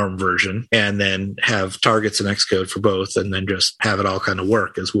an ARM version, and then have targets in Xcode for both, and then just have it all kind of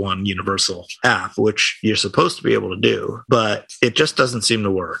work as one universal app, which you're supposed to be able to do, but it just doesn't seem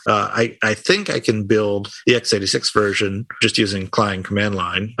to work. I think I can build the x86 version just using client command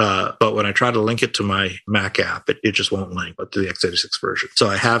line, but when I try to link it to my Mac app, it just won't link to the x86 version. So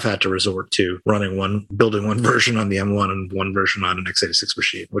I have had to resort to building one version on the M1 and one version on an x86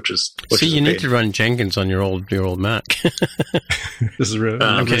 machine, which is you need to run Jenkins on your old Mac. This is really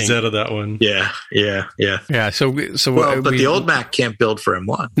Rosetta, that one. Yeah. So but the old Mac can't build for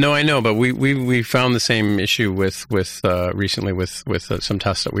M1. No, I know, but we found the same issue with recently with some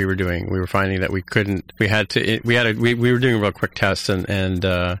tests that we were doing. We were finding that we couldn't. We were doing a real quick test, and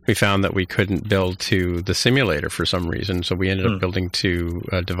we found that we couldn't build to the simulator for some reason. So we ended up building to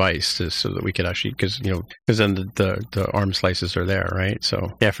a device so that we could actually, because then the ARM slices are there, right?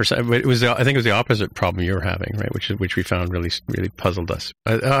 So yeah, I think it was the opposite problem you were having, right? Which we found really puzzled us.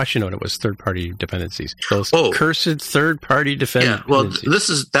 Actually, no, it was third-party dependencies. Those cursed third-party dependencies. Yeah, well,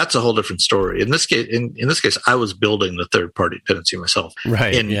 that's a whole different story. In this case, I was building the third-party dependency myself.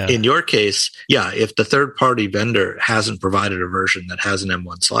 Right. In your case, if the third-party vendor hasn't provided a version that has an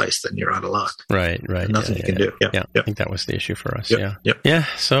M1 slice, then you're out of luck. Right. Nothing you can do. Yeah. I think that was the issue for us. Yep. Yeah.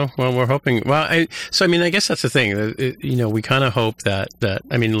 So, we're hoping. Well, I guess that's the thing. We kind of hope that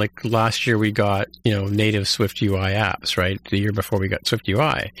like last year we got native Swift UI apps, right? The year before we got Swift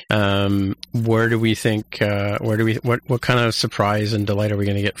UI. Where do we think? What kind of surprise and delight are we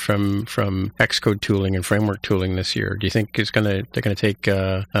going to get from Xcode tooling and framework tooling this year? Do you think they're going to take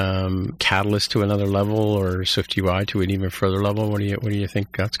Catalyst to another level, or Swift UI to an even further level? What do you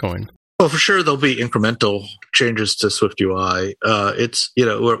think that's going? Well, for sure, there'll be incremental changes to Swift UI. It's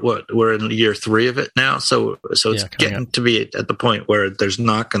we're in year 3 of it now, so it's getting to be at the point where there's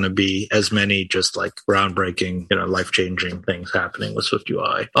not going to be as many just like groundbreaking, life changing things happening with Swift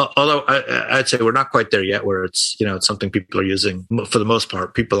UI. Although I'd say we're not quite there yet, where it's it's something people are using. For the most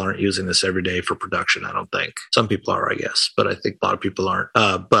part, people aren't using this every day for production. I don't think some people are, I guess, but I think a lot of people aren't.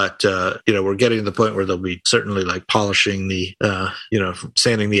 But we're getting to the point where they'll be certainly like polishing the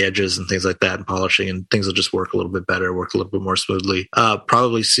sanding the edges and things like that, and polishing, and things will just work a little bit better, work a little bit more smoothly.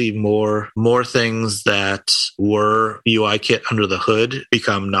 Probably see more things that were UIKit under the hood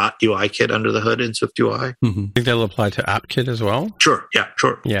become not UIKit under the hood in Swift UI. Mm-hmm. I think that'll apply to AppKit as well. Sure. Yeah,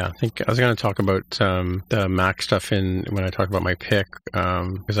 sure. Yeah, I think I was going to talk about the Mac stuff when I talk about my pick,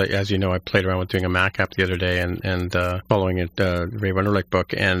 because as you know, I played around with doing a Mac app the other day and following Ray Wenderlich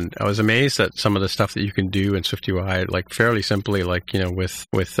book, and I was amazed at some of the stuff that you can do in Swift UI, like fairly simply, like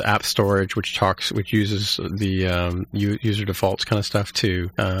with app storage, which uses the user defaults kind of stuff to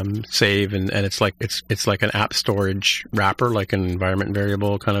save, and it's like an app storage wrapper, like an environment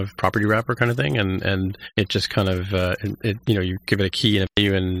variable kind of property wrapper kind of thing, and it just kind of you give it a key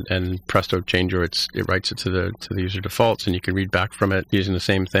and presto changer, it writes it to the user defaults, and you can read back from it using the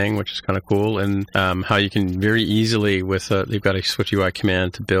same thing, which is kind of cool. And how you can very easily they've got a Swift UI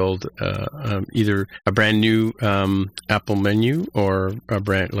command to build either a brand new Apple menu or a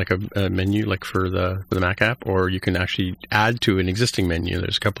brand like a a menu like for the Mac app, or you can actually add to an existing menu.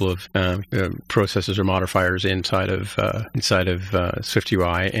 There's a couple of processes or modifiers inside of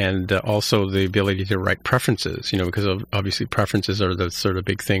SwiftUI, and also the ability to write preferences. Because obviously preferences are the sort of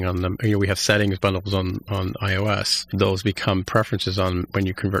big thing on them. We have settings bundles on iOS. Those become preferences on when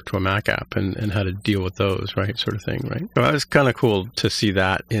you convert to a Mac app, and how to deal with those, right? Sort of thing, right? So it's kind of cool to see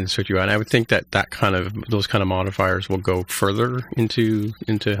that in SwiftUI, and I would think that those kind of modifiers will go further into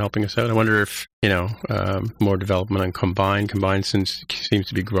helping us out. I wonder if more development on Combine seems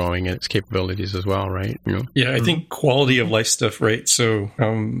to be growing in its capabilities as well, right? Yeah, I think quality of life stuff, right? So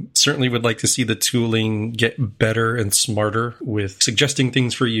certainly would like to see the tooling get better and smarter with suggesting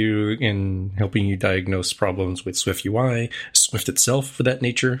things for you and helping you diagnose problems with SwiftUI, Swift itself for that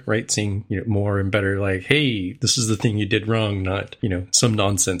nature, right? Seeing more and better, like, hey, this is the thing you did wrong, not some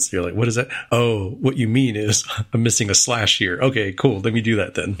nonsense. You're like, what is that? Oh, what you mean is I'm missing a slash here. Okay, cool. Let me do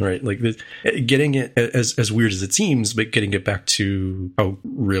that then, right? Like getting it as weird as it seems, but getting it back to how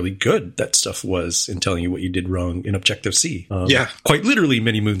really good that stuff was in telling you what you did wrong in Objective-C. Quite literally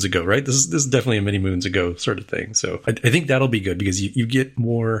many moons ago, right? This is definitely a many moons ago sort of thing. So I think that'll be good because you get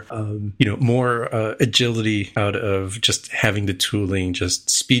more, more agility out of just having the tooling just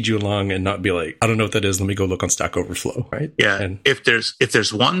speed you along and not be like, I don't know what that is. Let me go look on Stack Overflow, right? Yeah. And if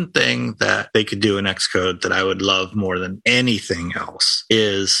there's one thing that they could do in Xcode that I would love more than anything else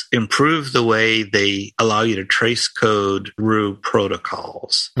is improve the way they allow you to trace code through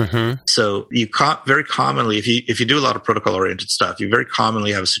protocols. Mm-hmm. So you very commonly, if you do a lot of protocol oriented stuff, you very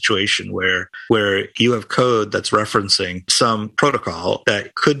commonly have a situation where you have code that's referencing some protocol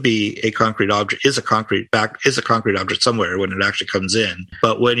that could be a concrete object, is a concrete object somewhere when it actually comes in.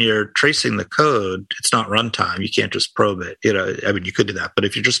 But when you're tracing the code, it's not runtime. You can't just probe it. You could do that. But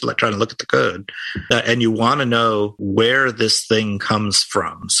if you're just trying to look at the code and you want to know where this thing comes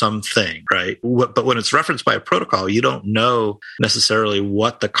from, something, right? But when it's referenced by a protocol, you don't know necessarily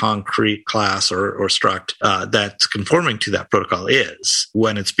what the concrete class or struct that's conforming to that protocol is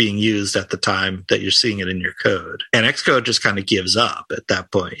when it's being used at the time that you're seeing it in your code. And Xcode just kind of gives up at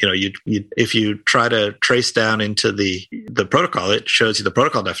that point. If you try to trace down into the protocol, it shows you the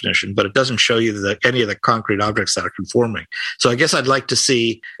protocol definition, but it doesn't show you any of the concrete objects that are conforming. So I guess I'd like to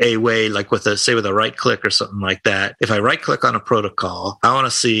see a way, like with a right click or something like that. If I right click on a protocol, I want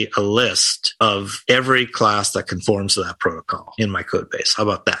to see a list of every class that conforms to that protocol in my code base. How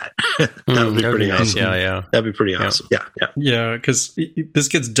about that? That would be pretty awesome. Yeah. That'd be pretty awesome. Yeah, because this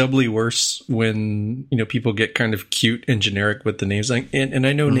gets doubly worse when people get kind of cute and generic with the names. And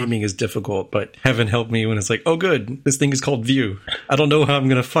I know naming is difficult, but heaven help me when it's like, oh, good, this thing is called Vue. I don't know how I'm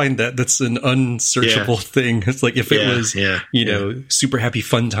going to find that. That's an unsearchable thing. It's like if it was, super happy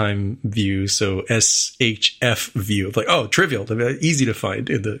fun time Vue, so SHF Vue. It's like, oh, trivial, easy to find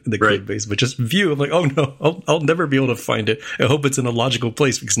in the code base, but just Vue. I'm like, oh no, I'll never be able to find it. I hope it's in a logical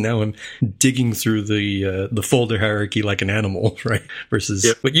place because now I'm digging through the folder hierarchy like an animal, right?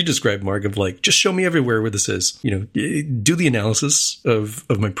 Versus what you described, Mark, of like, just show me everywhere where this is. Do the analysis of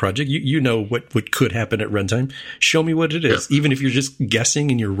my project. You know what could happen at runtime. Show me what it is. Even if you're just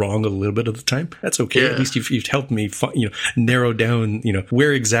guessing and you're wrong a little bit of the time, that's okay. At least you've helped me narrow down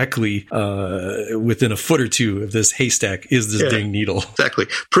where exactly within a foot or two of this haystack is this dang needle. Exactly.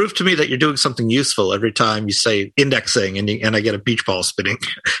 Prove to me that you're doing something useful every time you say indexing and I get a beach ball spinning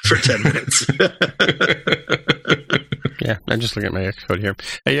for 10 minutes. Yeah, I'm just looking at my Xcode here.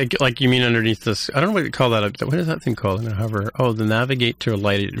 Like you mean underneath this, I don't know what you call that. What is that thing called? I'm going to hover. Oh, the navigate to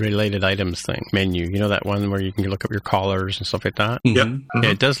related items thing menu. You know that one where you can look up your callers and stuff like that? Mm-hmm. Yep. Mm-hmm. Yeah,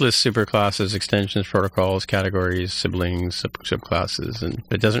 it does list superclasses, extensions, protocols, categories, siblings, subclasses, and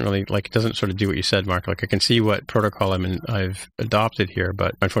it doesn't really, it doesn't sort of do what you said, Mark. Like I can see what protocol I've adopted here,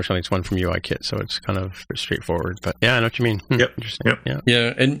 but unfortunately it's one from UIKit, so it's kind of straightforward. But yeah, I know what you mean. Yep. Interesting. Yep.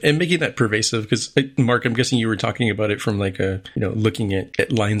 Yeah, and making that pervasive, because Mark, I'm guessing you were talking about it from looking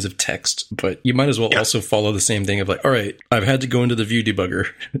at lines of text, but you might as well also follow the same thing of like, all right, I've had to go into the Vue debugger.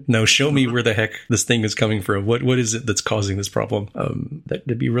 Now show me where the heck this thing is coming from. What is it that's causing this problem?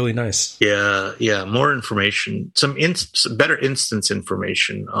 That'd be really nice. Yeah. More information, some better instance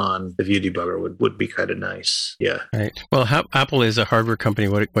information on the Vue debugger would be kind of nice. Yeah. Right. Well, Apple is a hardware company.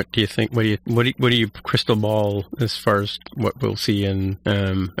 What do you think? What do you crystal ball as far as what we'll see in?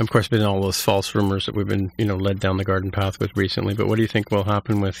 Of course, been all those false rumors that we've been led down the garden path with recently. But what do you think will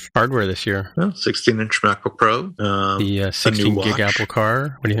happen with hardware this year? Well, 16-inch MacBook Pro, the 16 gig Apple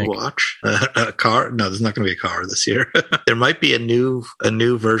Car. What do you think? Watch, a car? No, there's not going to be a car this year. There might be a new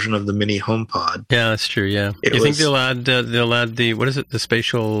version of the mini HomePod. Yeah, that's true. Yeah, you think they'll add the what is it? The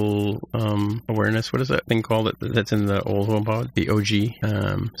spatial awareness. What is that thing called? That's in the old HomePod, the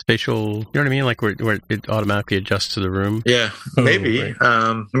OG spatial. You know what I mean? Like where it automatically adjusts to the room. Yeah, maybe. Right.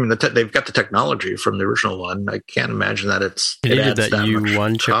 I mean, they've got the technology from the original one. I can't imagine that it needed adds that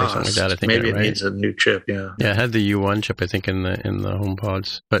U1 chip cost. or something like that. I think maybe right? it needs a new chip. Yeah, it had the U1 chip. I think in the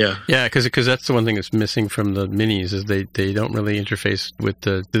HomePods. But yeah, because that's the one thing that's missing from the minis is they don't really interface with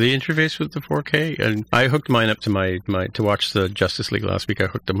the. Do they interface with the 4K? And I hooked mine up to my to watch the Justice League last week. I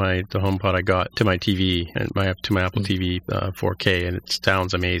hooked the HomePod I got to my TV and to my Apple TV 4K, and it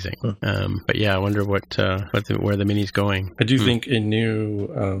sounds amazing. But yeah, I wonder where the mini's going. I do think a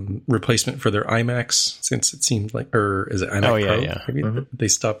new replacement for their iMacs, since it seemed like, or is it iMac Pro? Yeah. Maybe they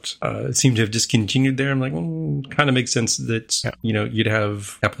stopped. It seemed to have discontinued there. I'm like, kind of makes sense that you'd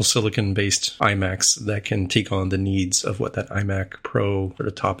have Apple Silicon based iMacs that can take on the needs of what that iMac Pro sort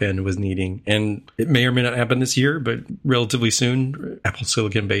of top end was needing, and it may or may not happen this year, but relatively soon, Apple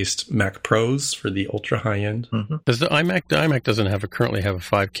Silicon based Mac Pros for the ultra high end. Does the iMac doesn't currently have a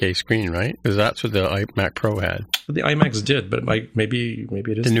 5K screen, right? Because that's what the iMac Pro had. The iMacs did, but maybe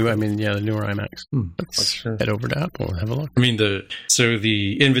it is the newer iMacs. Let's sure. head over to Apple and have a look. I mean,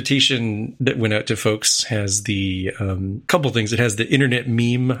 the invitation that went out to folks has the couple things. It has the internet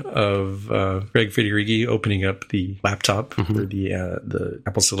meme of Greg Federighi opening up the laptop for the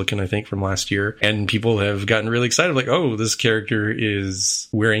Apple Silicon, I think, from last year, and people have gotten really excited, like, oh, this character is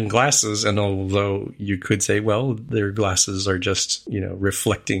wearing glasses, and although you could say, well, their glasses are just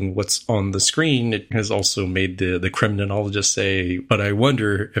reflecting what's on the screen, it has also made the criminologists say, but I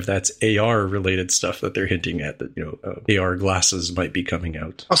wonder if that's AR related stuff that they're hinting at, that AR glasses might be coming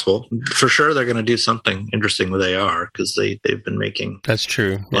out. Possible. For sure they're going to do something interesting with AR because they've been making that's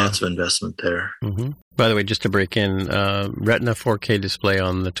true lots of investment there. By the way, just to break in, Retina 4K display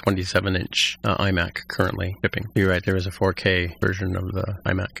on the 27-inch iMac currently shipping. You're right, there is a 4K version of the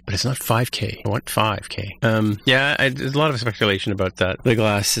iMac, but it's not 5K. I want 5K. There's a lot of speculation about that, the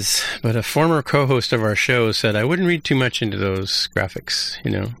glasses. But a former co-host of our show said I wouldn't read too much into those graphics,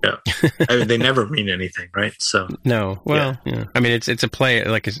 Yeah. I mean, they never mean anything, right? So no. Well, yeah. I mean, it's a play,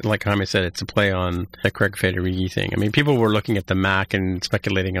 like Jaime said, it's a play on the Craig Federighi thing. I mean, people were looking at the Mac and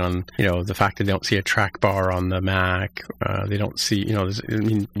speculating on, the fact that they don't see a track bar on the Mac. They don't see,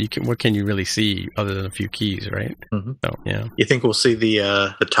 what can you really see other than a few keys, right? So, yeah. You think we'll see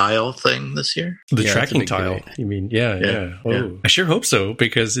the tile thing this year? The tracking tile. Debate. You mean, yeah. Oh, yeah. I sure hope so,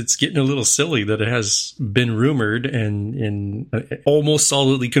 because it's getting a little silly that it has been rumored and almost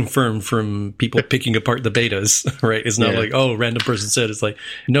solidly confirmed from people picking apart the betas, right? It's not like, oh, random person said. It's like,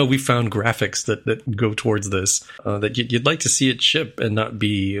 no, we found graphics that go towards this, that you'd like to see it ship and not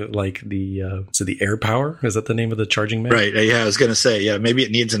be like the AirPower. Is that the name of the charging mat? Right. Yeah, I was going to say, maybe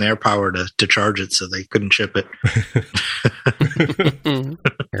it needs an AirPower to charge it, so they couldn't ship it.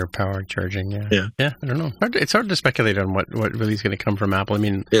 AirPower charging, yeah. I don't know. It's hard to speculate on what really is going to come from Apple. I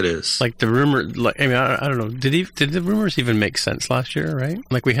mean, it is like the rumor. I don't know. Did the rumors even make sense last year? Right?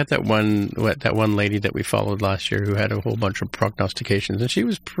 Like we had that one lady that we followed last year who had a whole bunch of prognostications, and she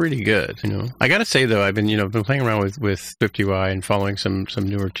was pretty good. I got to say though, I've been playing around with SwiftUI and following some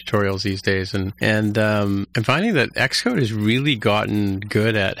newer tutorials these days, and I'm finding that Xcode has really gotten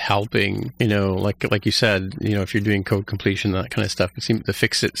good at helping. Like you said, if you're doing code completion, that kind of stuff, the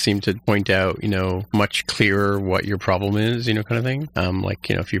fix-it seemed to point out, much clearer what your problem is, kind of thing.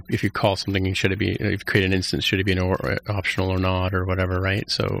 If you call something, if you create an instance, should it be an optional or not, or whatever, right?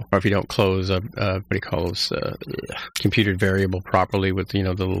 So, or if you don't close a what do you call those computed variable properly with the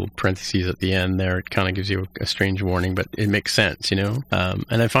little parentheses at the end there, it kind of gives you a strange warning, but it makes sense, And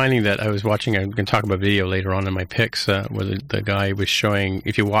I'm finding that I'm going to talk about video later on in my picks, where the guy was showing,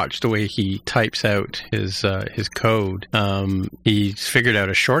 if you watch the way he types out his code, he's figured out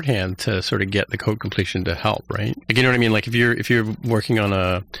a shorthand to sort of get the code completion to help, right? Like, you know what I mean? Like if you're working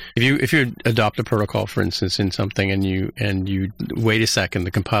on if you adopt a protocol, for instance, in something, and you wait a second,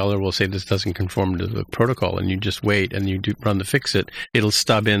 the compiler will say this doesn't conform to the protocol, and you just wait and you run the fix it, it'll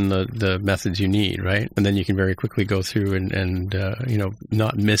stub in the methods you need, right? And then you can very quickly go through and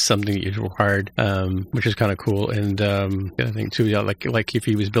not miss something that you've required, which is kind of cool. And I think too, like if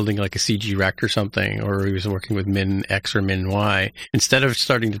he was building like a CG rect or something, or he was working with min X or min Y, instead of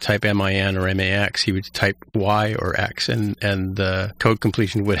starting to type MIN or MAX, he would type Y or X, and the code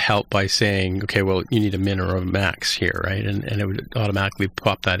completion would help by saying, okay, well, you need a min or a max here, right? And it would automatically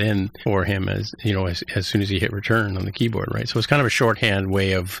pop that in for him as soon as he hit return on the keyboard, right? So it's kind of a shorthand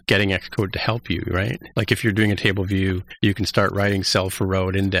way of getting Xcode to help you, right? Like if you're doing a table view, you can start writing cell for row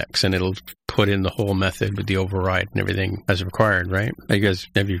at index, and it'll put in the whole method with the override and everything as required, right?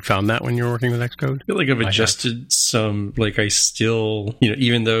 Have you found that when you're working with Xcode? I feel like I've adjusted some, like I still,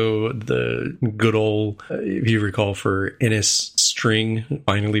 even though the good old, if you recall, for NS string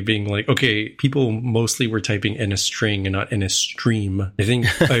finally being like, okay, people mostly were typing NS string and not NS stream. I think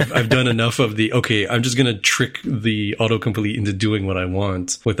I've done enough of the, okay, I'm just going to trick the autocomplete into doing what I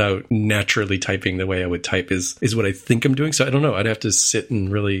want without naturally typing the way I would type is what I think I'm doing. So I don't know. I'd have to sit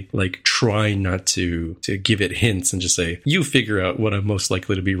and really like try not to give it hints and just say, you figure out what I'm most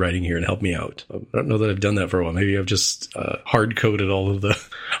likely to be writing here and help me out. I don't know that I've done that for a while. Maybe I've just hard coded all of the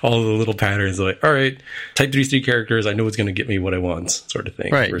little patterns. Like, all right, type 3 characters. I know it's going to get me what I want, sort of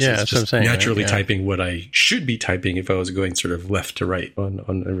thing. Right. Versus Yeah, that's just what I'm saying. naturally right? Yeah. typing what I should be typing if I was going sort of left to right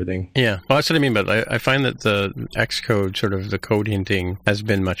on everything. Yeah, well, that's what I mean. But I find that the Xcode, sort of the code hinting, has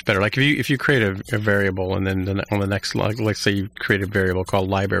been much better. Like if you create a variable, and then on the next line, let's say you create a variable called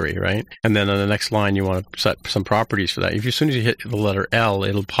library, right? And then on the next line, you want to set some properties for that. As soon as you hit the letter L,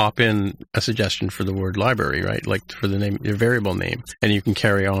 it'll pop in a suggestion for the word library, right? Like for the name, your variable name, and you can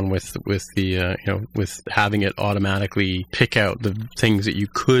carry on with the with having it automatically pick out the things that you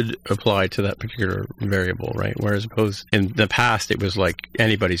could apply to that particular variable, right? Whereas opposed in the past, it was like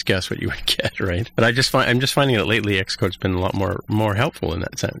anybody's guess what you would get, right? But I'm just finding that lately Xcode's been a lot more helpful in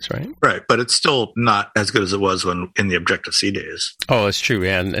that sense, right? Right, but it's still not as good as it was when in the Objective-C days. Oh, that's true.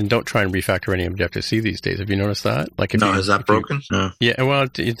 Yeah, and don't try and refactor any Objective-C these days. Have you noticed that? Like, Is that broken? No. Yeah, well,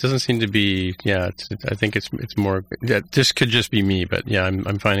 it doesn't seem to be. Yeah, I think it's more. Yeah, this could just be me, but yeah,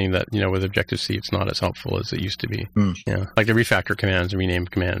 I'm finding that with Objective-C, it's not as helpful as it used to be. Yeah, like the refactor commands and rename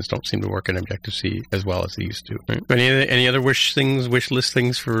commands don't seem to work in Objective-C as well as they used to. Right? Any other wish list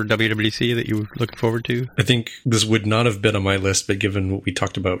things for WWDC that you were looking forward to? I think this would not have been on my list, but given what we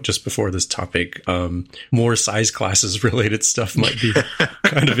talked about just before this topic, more size classes related stuff might be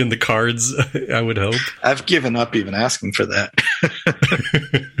kind of in the cards, I would hope. I've given up even asking for that.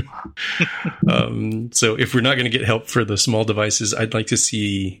 So if we're not going to get help for the small devices, I'd like to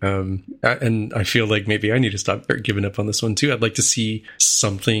see, and I feel like maybe I need to stop giving up on this one too. I'd like to see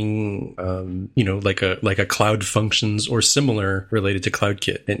something, like a Cloud Functions or similar related to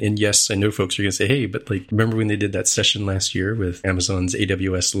CloudKit. And yes, I know folks are going to say, hey, but like, remember when they did that session last year with Amazon's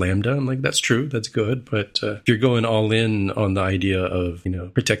AWS Lambda? I'm like, that's true. That's good. But if you're going all in on the idea of,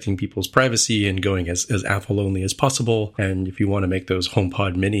 protecting people's privacy and going as Apple only as possible, and if you want to make those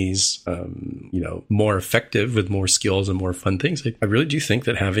HomePod minis, more effective with more skills and more fun things, I really do think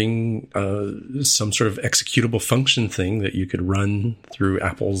that having some sort of executable function thing that you could run through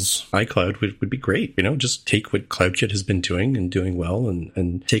Apple's iCloud would be great. Just take what CloudKit has been doing and doing well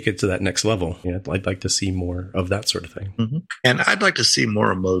and take it to that next level. I'd like to see more of that sort of thing. Mm-hmm. And I'd like to see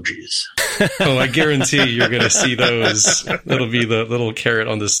more emojis. Oh, I guarantee you're going to see those. That'll be the little carrot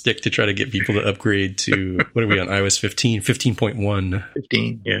on the stick to try to get people to upgrade to, what are we on, iOS 15, 15.1.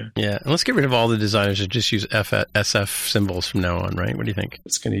 15, yeah. Yeah, and let's get rid of all the designers that just use SF symbols from now on, right? What do you think?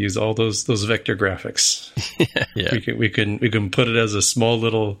 It's going to use all those vector graphics. Yeah. We can put it as a small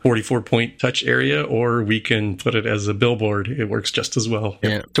little 44-point touch area, or we can put it as a billboard. It works just as well.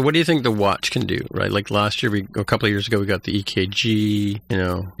 Yeah. So what do you think the watch can do, right? Like last year, a couple of years ago, we got the EKG.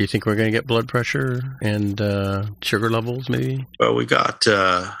 Do you think we're going to get blood pressure and sugar levels, maybe? Well, we got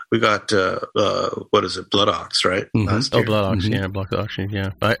what is it, Blood Ox, right? Mm-hmm. Oh, Blood Ox, yeah, Blood Ox,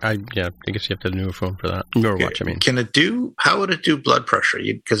 yeah. I guess you have to have a newer phone for that. Newer watch, I mean. How would it do blood pressure?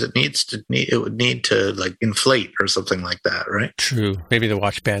 Because it would need to like inflate or something like that, right? True. Maybe the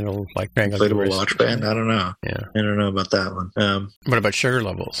watch band will like bang inflatable watch band. I don't know. Yeah, I don't know about that one. What about sugar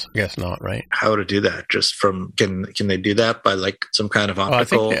levels? I guess not, right? How would it do that? Just from can they do that by like some kind of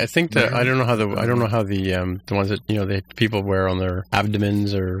optical? I think that I don't know how the ones that the people wear on their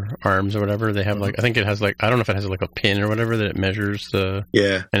abdomens or arms or whatever, they have like, I think it has like, I don't know if it has like a pin or whatever that it measures and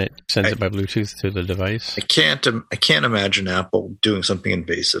it sends it by Bluetooth to the device. I can't imagine Apple doing something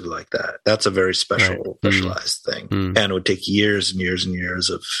invasive like that. That's a very specialized thing, and it would take years and years and years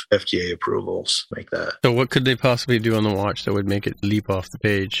of FDA approvals to make that. So what could they possibly do on the watch that would make it leap off the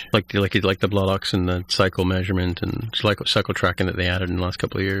page, like the Blood Ox and the cycle measurement and cycle tracking that they added in the last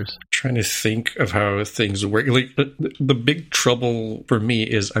couple of years? trying to think of how things work. Like the big trouble for me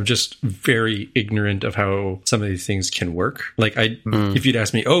is I'm just very ignorant of how some of these things can work. Like if you'd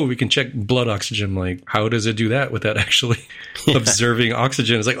ask me, oh, we can check blood oxygen, like how does it do that without actually observing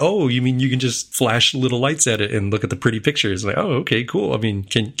oxygen? It's like, oh, you mean you can just flash little lights at it and look at the pretty pictures? Like, oh, okay, cool. I mean,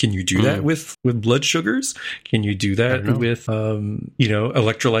 can you do that with blood sugars? Can you do that with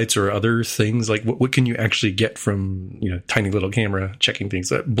electrolytes or other things? Like what can you actually get from tiny little camera checking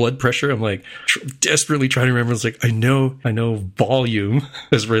things? Blood pressure, I'm like desperately trying to remember. It's like I know volume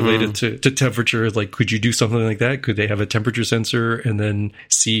is related to temperature. Like, could you do something like that? Could they have a temperature sensor and then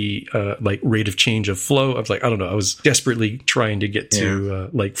see like rate of change of flow? I was like, I don't know. I was desperately trying to get to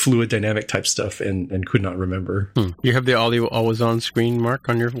like fluid dynamic type stuff and could not remember. You have the always on screen, Mark,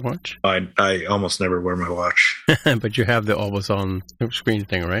 on your watch? I almost never wear my watch. But you have the always on screen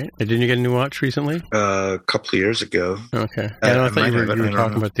thing, right? Didn't you get a new watch recently? A couple of years ago. Okay. I thought you were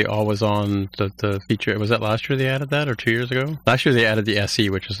talking about the always on, the feature. Was that last year they added that or 2 years ago? Last year they added the SE,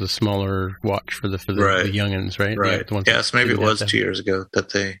 which is the smaller watch for the youngins, right? Right. Yes, maybe it was 2 years ago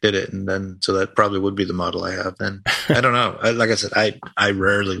that they did it. And then, so that probably would be the model I have then. I don't know. Like I said, I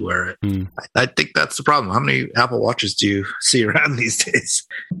rarely wear it. I think that's the problem. How many Apple Watches do you see around these days?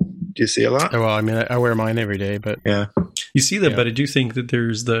 Do you see a lot? Well, I mean, I wear mine every day, but yeah. You see that, but I do think that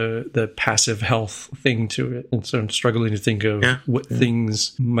there's the passive health thing to it. And so I'm struggling to think of what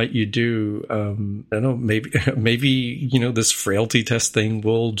things might you do. I don't know, maybe, this frailty test thing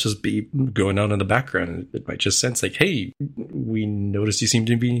will just be going on in the background. It might just sense like, hey, we noticed you seem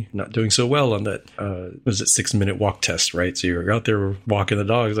to be not doing so well on that, was it 6-minute walk test, right? So you're out there walking the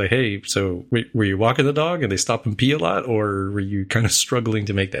dog. It's like, hey, so were you walking the dog and they stop and pee a lot? Or were you kind of struggling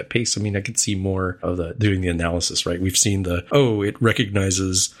to make that pace? I mean, I could see more of doing the analysis, right? We've seen it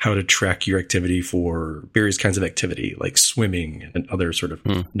recognizes how to track your activity for various kinds of activity, like swimming and other sort of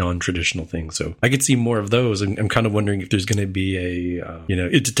non-traditional things. So I could see more of those. And I'm kind of wondering if there's going to be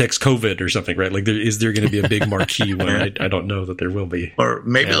it detects COVID or something, right? Like, is there going to be a big marquee one? I don't know that there will be. Or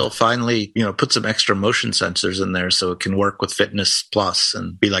maybe they'll finally, put some extra motion sensors in there so it can work with Fitness Plus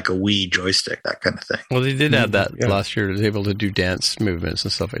and be like a Wii joystick, that kind of thing. Well, they did add that last year. It was able to do dance movements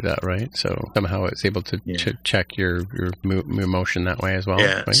and stuff like that, right? So somehow it's able to check your motion that way as well.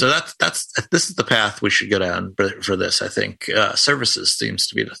 Yeah. Right? So this is the path we should go down for this. I think services seems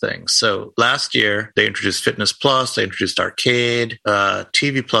to be the thing. So last year they introduced Fitness Plus, they introduced Arcade.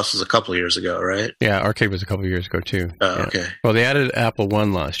 TV Plus was a couple of years ago, right? Yeah, Arcade was a couple of years ago too. Okay. Well, they added Apple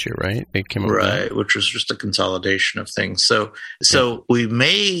One last year, right? They came up right, which was just a consolidation of things. So we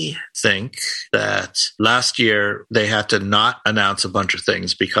may think that last year they had to not announce a bunch of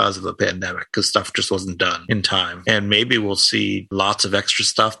things because of the pandemic, because stuff just wasn't done in time. And maybe we'll see lots of extra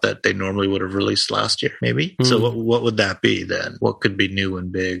stuff that they normally would have released last year, maybe. So what would that be then? What could be new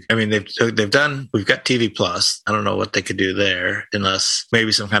and big? I mean, we've got TV Plus. I don't know what they could do there, unless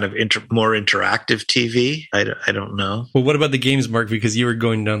maybe some kind of more interactive TV. I don't know. Well, what about the games, Mark? Because you were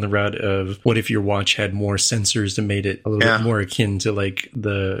going down the route of what if your watch had more sensors that made it a little bit more akin to like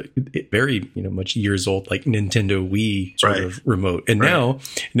the very much years old like Nintendo Wii sort of remote. And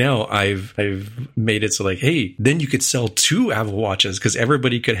now I've made it so like, hey, then you could sell 2 Apple Watches because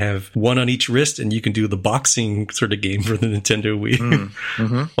everybody could have one on each wrist, and you can do the boxing sort of game for the Nintendo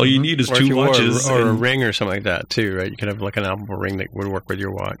Wii. All you need is 2 watches or a ring or something like that too, right? You could have like an Apple ring that would work with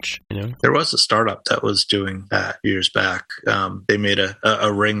your watch. There was a startup that was doing that years back. They made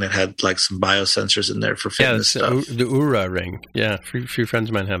a ring that had like some biosensors in there for fitness stuff. The Oura ring. Yeah, a few friends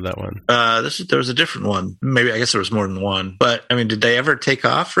of mine have that one. There was a different one. Maybe, I guess there was more than one. But I mean, did they ever take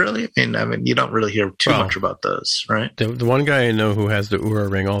off? Really? I mean, you don't really hear too much about those, right? The one guy I know who has the Oura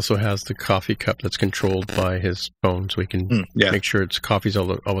ring also has the coffee cup that's controlled by his phone, so he can make sure its coffee's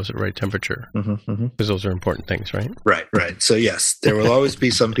always at the right temperature. Because those are important things, right? Right. So yes, there will always be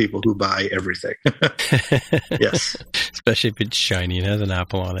some people who buy everything. Yes, especially if it's shiny and has an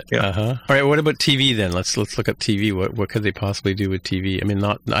Apple on it. Yeah. All right. What about TV then? Let's look up TV. What could they possibly do with TV? I mean,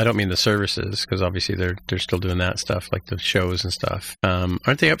 I don't mean the services, because obviously they're still doing that stuff, like the shows and stuff.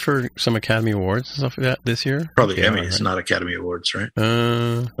 Aren't they up for some Academy Awards and stuff like that this year? Probably Emmys, not Academy Awards, right?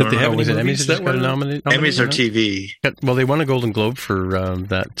 But they have Emmys that got nominated? Emmys are TV. Well, they won a Golden Globe for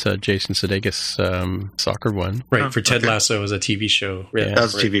that Jason Sudeikis soccer one. Right, for Ted Lasso as a TV show. Yeah, that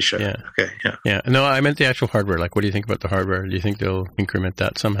was a TV show. Yeah. Okay, yeah. No, I meant the actual hardware. Like, what do you think about the hardware? hardware? Do you think they'll increment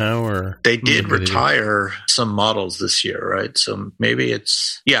that somehow, or they did retire some models this year, right? So maybe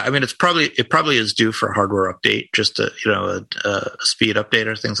it's it probably is due for a hardware update, just a speed update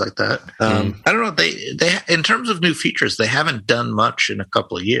or things like that. I don't know. They in terms of new features, they haven't done much in a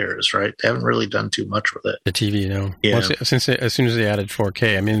couple of years, right? They haven't really done too much with it. The TV, no. Yeah. As soon as they added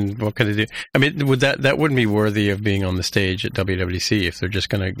 4K, I mean, what could they do? I mean, would that wouldn't be worthy of being on the stage at WWDC if they're just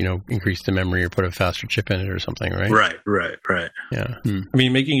going to increase the memory or put a faster chip in it or something, right? Right. Yeah. I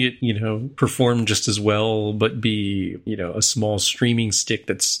mean, making it perform just as well, but be a small streaming stick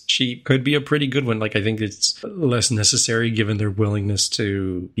that's cheap could be a pretty good one. Like, I think it's less necessary given their willingness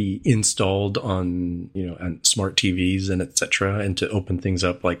to be installed on on smart TVs and etc. and to open things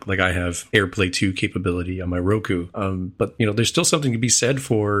up like I have AirPlay 2 capability on my Roku. But there's still something to be said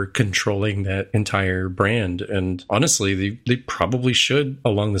for controlling that entire brand. And honestly, they probably should,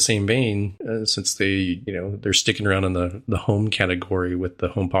 along the same vein, since they're sticking around in the home category with the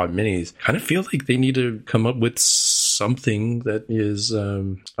HomePod minis. Kind of feel like they need to come up with something that is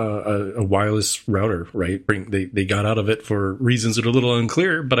a wireless router, right? They got out of it for reasons that are a little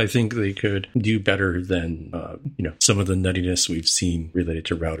unclear, but I think they could do better than some of the nuttiness we've seen related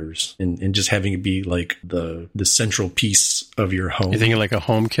to routers and just having it be like the central piece of your home. You thinking like a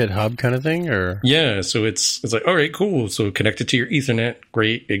HomeKit hub kind of thing, or? Yeah, so it's like, all right, cool. So connect it to your Ethernet,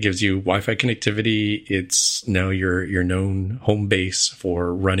 great. It gives you Wi-Fi connectivity. It's now your known home base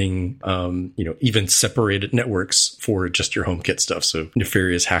for running, even separated networks for just your HomeKit stuff. So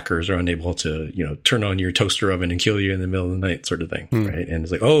nefarious hackers are unable to, turn on your toaster oven and kill you in the middle of the night, sort of thing, right? And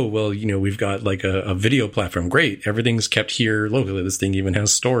it's like, oh, well, we've got like a video platform. Great, everything's kept here locally. This thing even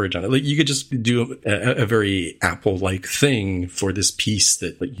has storage on it. Like, you could just do a very Apple-like thing for this piece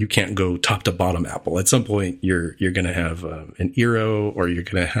that you can't go top to bottom Apple. At some point, you're going to have an Eero, or you're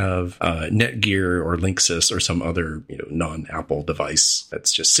going to have Netgear or Linksys or some other non-Apple device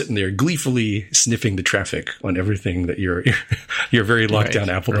that's just sitting there gleefully sniffing the traffic on everything that your very locked down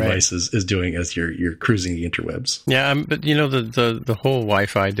Apple device is doing as you're cruising the interwebs. Yeah, but the whole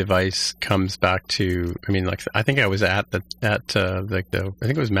Wi-Fi device comes back to, I mean, like, I think I was at I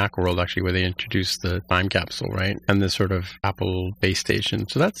think it was Macworld actually, where they introduced the time capsule, right? And this sort of Apple base station.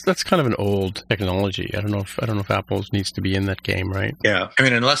 So that's kind of an old technology. I don't know if Apple needs to be in that game, right? Yeah, I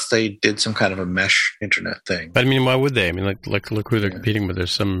mean, unless they did some kind of a mesh internet thing. But I mean, why would they? I mean, like look who they're competing with.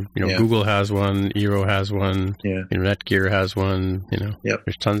 There's some, Google has one, Eero has one, Netgear has one.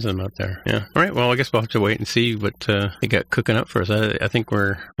 There's tons of them out there. Yeah. All right. Well, I guess we'll have to wait and see what they got cooking up for us. I think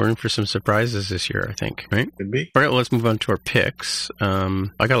we're in for some surprises this year, I think, right? Could be. All right, well, let's move on to our picks. I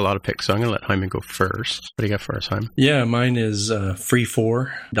got a lot of picks, so I'm going to let Hyman go first. What do you got for us, Hyman? Yeah, mine is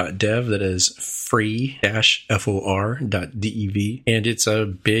free4.dev. That is free-for.dev. And it's a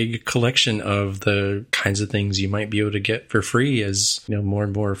big collection of the kinds of things you might be able to get for free as, more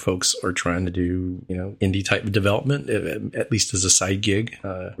and more folks are trying to do, indie type of development, at least as a side gig,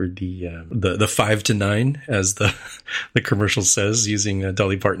 or the 5 to 9, as the commercial says, using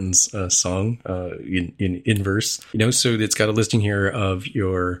Dolly Parton's song in verse. So it's got a listing here of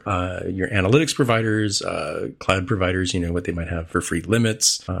your analytics providers, cloud providers, what they might have for free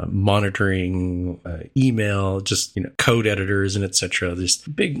limits, monitoring, email, just code editors, and etc. There's a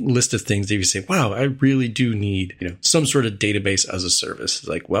big list of things that you say, wow, I really do need some sort of database as a service. It's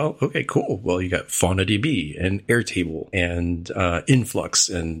like, well, okay, cool. Well, you got FaunaDB and Airtable and Influx,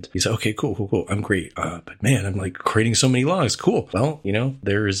 and you say, okay, cool. I'm great. But man, I'm like creating so many logs. Cool. Well,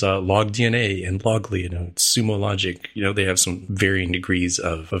 there's LogDNA and Loggly, Sumo Logic. They have some varying degrees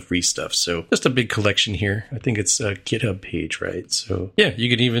of free stuff. So just a big collection here. I think it's a GitHub page, right? So yeah, you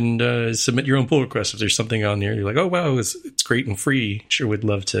can even submit your own pull request if there's something on there. You're like, oh wow, it's great and free. Sure would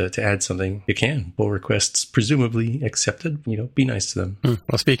love to add something. You can. Pull requests presumably accepted. Be nice to them.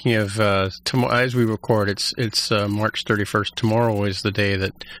 Well, speaking of tomorrow, as we record, it's March 31st. Tomorrow is the day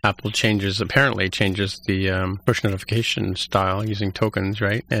that Apple apparently changes the push notification style using tokens,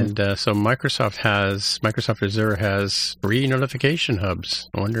 right? And so Microsoft Azure has free notification hubs.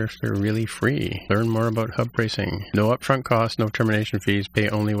 I wonder if they're really free. Learn more about hub pricing. No upfront costs, no termination fees. Pay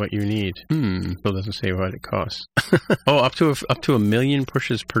only what you need. Still doesn't say what it costs. Oh, up to a million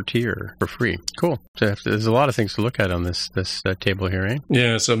pushes per tier for free. Cool. So there's a lot of things to look at on this table here, eh?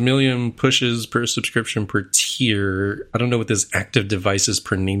 Yeah, so 1 million pushes per subscription per here, I don't know what this active devices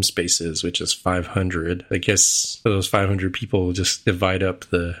per namespace is, which is 500. I guess for those 500 people, just divide up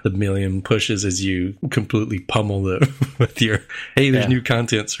the million pushes as you completely pummel them with your, hey, there's new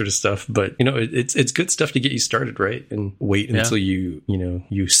content sort of stuff. But, it's good stuff to get you started, right? And wait until you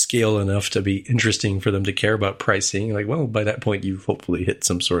scale enough to be interesting for them to care about pricing. Like, well, by that point, you've hopefully hit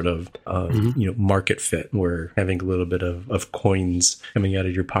some sort of, market fit where having a little bit of coins coming out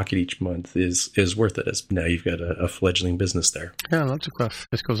of your pocket each month is worth it, as now you've got a fledgling business there. Yeah, lots of stuff.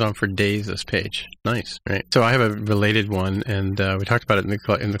 This goes on for days, this page. Nice, right? So I have a related one, and we talked about it in the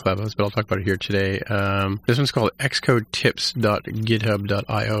Clubhouse, but I'll talk about it here today. This one's called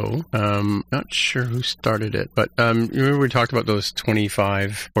xcodetips.github.io. Not sure who started it, but remember we talked about those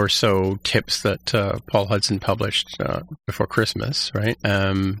 25 or so tips that Paul Hudson published before Christmas, right?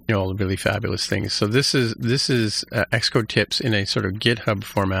 All the really fabulous things. So this is Xcode tips in a sort of GitHub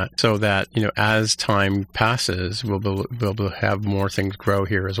format, so that as time passes, we'll be able to have more things grow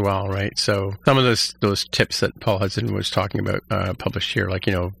here as well, right? So some of those tips that Paul Hudson was talking about published here, like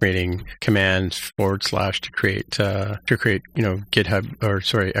creating commands / to create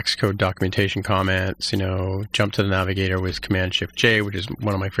Xcode documentation comments. Jump to the navigator with Command-Shift-J, which is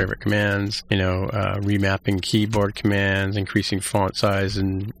one of my favorite commands. Remapping keyboard commands, increasing font size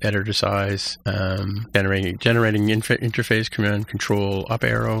and editor size, generating interface command control up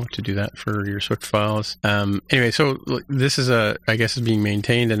arrow to do that for your Swift files. Anyway, so this is I guess is being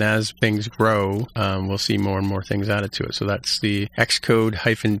maintained, and as things grow, we'll see more and more things added to it. So that's the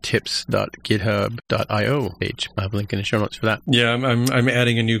xcode-tips.github.io page. I have a link in the show notes for that. Yeah, I'm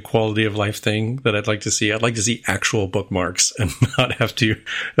adding a new quality of life thing that I'd like to see. I'd like to see actual bookmarks and not have to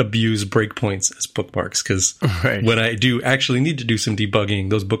abuse breakpoints as bookmarks, because when I do actually need to do some debugging,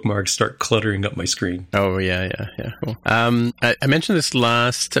 those bookmarks start cluttering up my screen. Oh, yeah. Cool. I mentioned this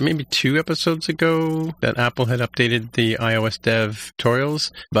maybe 2 episodes ago, that Apple had updated the iOS dev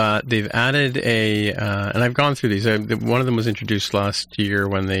tutorials, but they've added and I've gone through these. One of them was introduced last year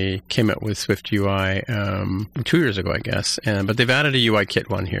when they came out with Swift UI 2 years ago, I guess. But they've added a UI kit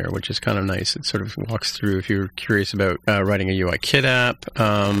one here, which is kind of nice. It sort of walks through, if you're curious about writing a UI kit app.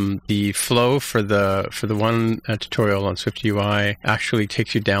 The flow for the one tutorial on Swift UI actually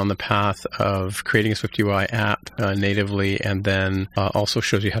takes you down the path of creating a Swift UI app natively, and then also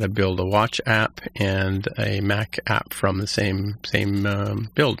shows you how to build a watch app and a Mac app from the same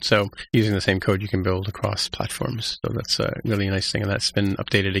build. So using the same code, you can build across platforms. So that's a really nice thing, and that's been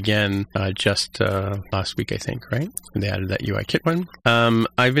updated again just last week, I think, right? And they added that UI kit one.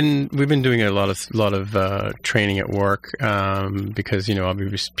 We've been doing a lot of training at work because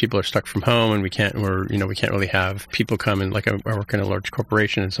obviously people are stuck from home, and we can't really have people come in. Like I work in a large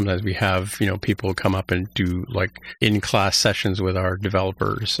corporation, and sometimes we have people come up and do like in-class sessions with our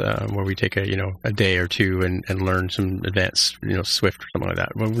developers where we take a day or two and learn some advanced Swift or something like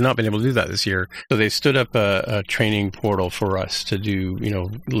that. Well, we've not been able to do that this year, so they stood up a training portal for us to do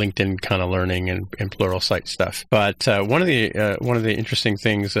LinkedIn kind of learning and Pluralsight stuff. But one of the interesting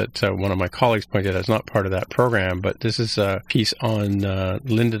things that one of my colleagues pointed out is not part of that program, but this is a piece on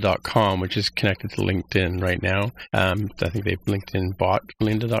lynda.com, which is connected to LinkedIn right now. I think LinkedIn bought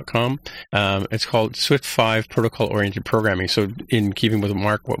lynda.com. It's called Swift 5 Protocol-Oriented Programming. So in keeping with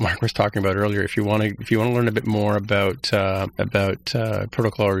what Mark was talking about earlier, if you want to learn a bit more about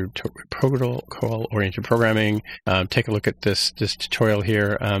protocol-oriented programming, take a look at this tutorial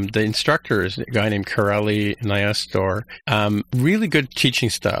here. The instructor is a guy named Kareli Nayastor. Really good teaching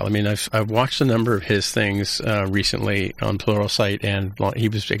style. I mean, I've watched a number of his things recently on Pluralsight, and he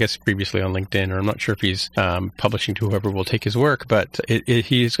was, I guess, previously on LinkedIn, or I'm not sure if he's publishing to whoever will take his work, but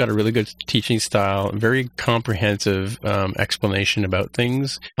he's got a really good teaching style, very comprehensive explanation about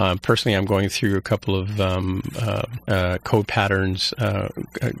things. Personally, I'm going through a couple of code patterns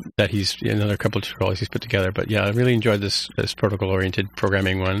that another couple of tutorials he's put together. But yeah, I really enjoyed this protocol-oriented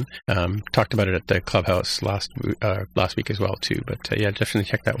programming one. Talked about it at the Clubhouse last week as well too. But yeah, definitely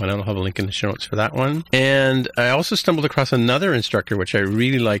check that one out. I'll have a link in the show notes for that one. And I also stumbled across another instructor, which I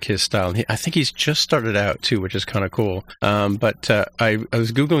really like his style. And I think he's just started out too, which is kind of cool. But I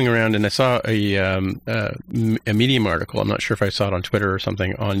was Googling around, and I saw a Medium article. I'm not sure if I saw it on Twitter or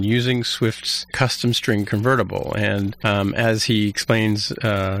something, on using Swift's custom string convertible. And as he explains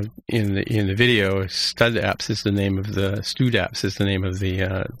in the video, StudApps is the name of the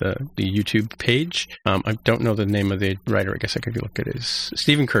YouTube page. I don't know the name of the writer. I guess I could look at his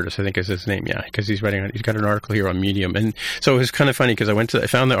Stephen Curtis, I think is his name. Yeah, because he's got an article here on Medium, and so it was kind of funny because I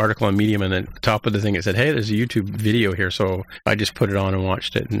found the article on Medium, and at the top of the thing it said, "Hey, there's a YouTube video here," so I just put it on and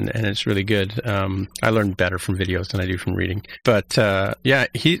watched it, and it's really good. I learned better from videos than I do from reading. But yeah,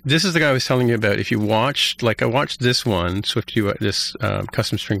 this is the guy I was telling you about about, if you watched, like I watched this one, SwiftUI, this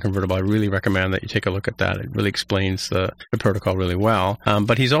custom string convertible, I really recommend that you take a look at that. It really explains the protocol really well.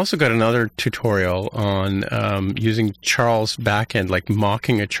 But he's also got another tutorial on using Charles backend, like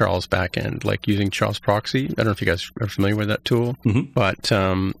mocking a Charles backend, like using Charles Proxy. I don't know if you guys are familiar with that tool, but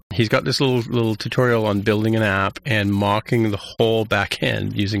he's got this little tutorial on building an app and mocking the whole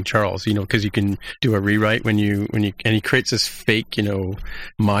backend using Charles, because you can do a rewrite and he creates this fake,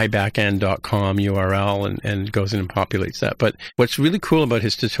 mybackend.com URL and goes in and populates that. But what's really cool about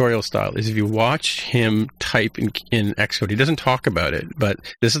his tutorial style is if you watch him type in Xcode, he doesn't talk about it, but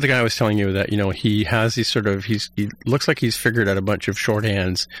this is the guy I was telling you that, he has these he looks like he's figured out a bunch of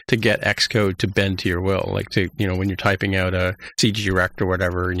shorthands to get Xcode to bend to your will. Like when you're typing out a CG rect or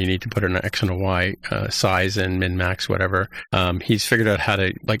whatever, and you need to put an X and a Y size and min max, whatever. He's figured out how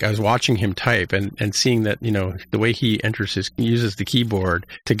to, like, I was watching him type and seeing that, the way he uses the keyboard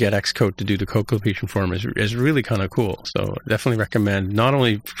to get Xcode to do the code completion for him is really kind of cool. So definitely recommend, not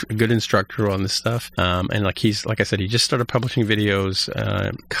only a good instructor on this stuff, and like I said, he just started publishing videos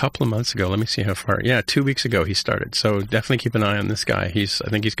a couple of months ago. Let me see how far. Yeah, 2 weeks ago he started. So definitely keep an eye on this guy. I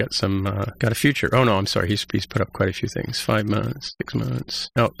think he's got got a future. Oh no, I'm sorry. He's put up quite a few things. 5 months, 6 months.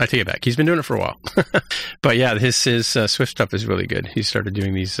 No, I take it back. He's been doing it for a while. But yeah, his Swift stuff is really good. He started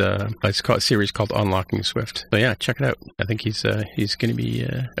doing these, it's called a series called Unlocking Swift. So yeah, check it out. I think he's going to be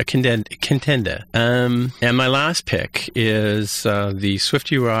a contender. And my last pick is the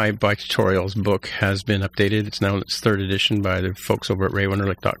SwiftUI by Tutorials book has been updated. It's now in its 3rd edition by the folks over at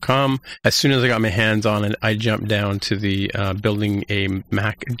RayWunderlich.com. As soon as I got my hands on it, I jumped down to the building a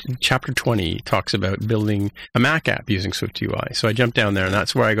Mac. Chapter 20 talks about building a Mac app using SwiftUI. So I jumped down there, and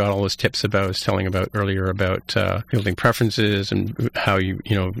that's where I got all those tips I was telling about earlier about building preferences and how you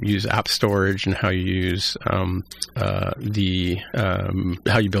use app storage and how you use how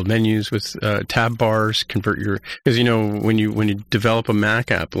you build menus with tab bars, because when you develop a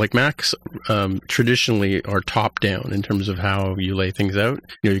Mac app, like Macs traditionally are top down in terms of how you lay things out.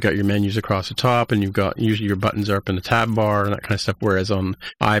 You've got your menus across the top, and you've got usually your buttons are up in the tab bar and that kind of stuff. Whereas on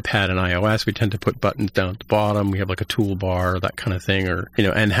iPad and iOS, we tend to put buttons down at the bottom. We have like a toolbar, that kind of thing,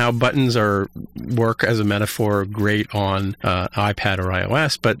 and how buttons work as a metaphor great on iPad or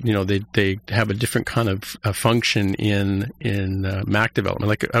iOS, but they have a different kind of function in Mac development.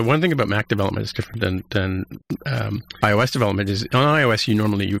 Like one thing about Mac development is different than iOS development is on iOS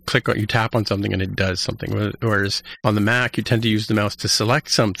you tap on something and it does something, whereas on the Mac you tend to use the mouse to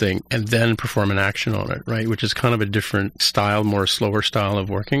select something and then perform an action on it, right? Which is kind of a different style, more slower style of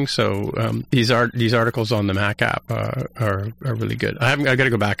working. So these articles on the Mac app are really good. I got to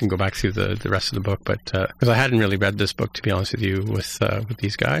go back through the rest of the book, but because I hadn't really read this book, to be honest with you, with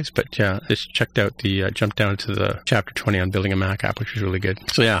these guys. But yeah, just checked out jumped down to the chapter 20 on building a Mac app, which was really good.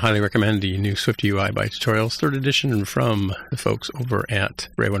 So yeah, highly recommend the new SwiftUI by Tutorials 3rd edition from the folks over at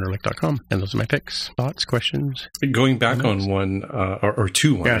RayWunderlich.com. And those are my picks. Thoughts, questions? Going back on one or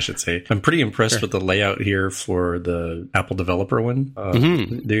two, I should say. I'm pretty impressed with the layout here for the Apple developer one.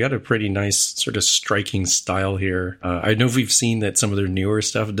 They got a pretty nice sort of striking style here. I know we've seen that some of their newer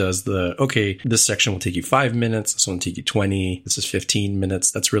stuff does this section will take you 5 minutes, this one will take you 20, this is 15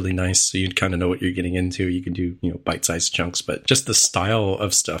 minutes. That's really nice. So you kind of know what you're getting into. You can do, bite-sized chunks, but just the style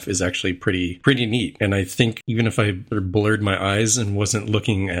of stuff is actually pretty neat. And I think even if I blurred my eyes and wasn't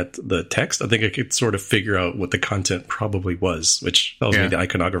looking at the text, I think I could sort of figure out what the content probably was, which tells me the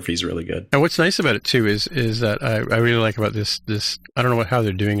iconography is really good. And what's nice about it too is that I really like about this, I don't know how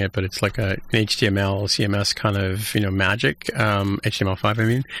they're doing it, but it's like an HTML, CMS kind of, magic, HTML5, I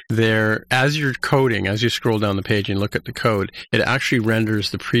mean. As you're coding, as you scroll down the page and look at the code, it actually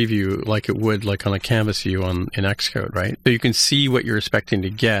renders the preview like it would like on a canvas view in Xcode, right? So you can see what you're expecting to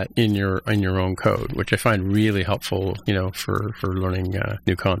get in your own code, which I find really helpful, for learning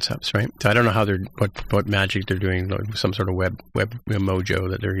new concepts, right? So I don't know how what magic they're doing, like some sort of web mojo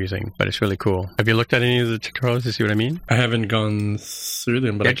that they're using, but it's really cool. Have you looked at any of the tutorials to see what I mean? I haven't gone through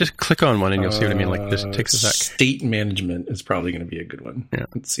them, but just click on one and you'll see what I mean. Like, just takes a sec. State management is probably going to be a good one. Yeah.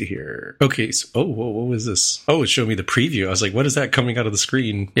 Let's see here. Okay. So, what was this? Oh, it showed me the preview. I was like, what is that coming out of the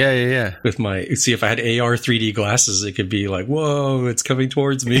screen? Yeah. With see, if I had AR 3D glasses, it could be like, whoa, it's coming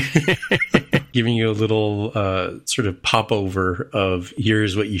towards me. Giving you a little sort of popover of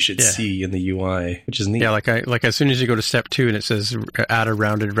here's what you should see in the UI, which is neat. Yeah, like as soon as you go to step 2 and it says add a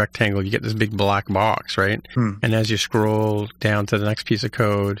rounded rectangle, you get this big black box, right? And as you scroll down to the next piece of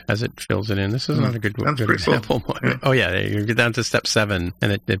code, as it fills it in, this is not a good example. Cool. Yeah. Oh yeah, you get down to step 7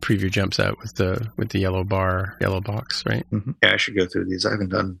 and the preview jumps out with the yellow box, right? Yeah, I should go through these. I haven't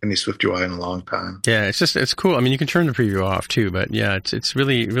done any SwiftUI in a long time. Yeah, it's cool. I mean, you can turn the preview off too, but yeah, it's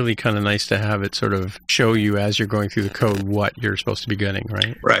really, really kind of nice to have have it sort of show you as you're going through the code what you're supposed to be getting,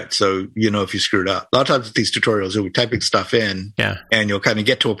 right? Right. So if you screwed up. A lot of times with these tutorials, you'll be typing stuff in, and you'll kind of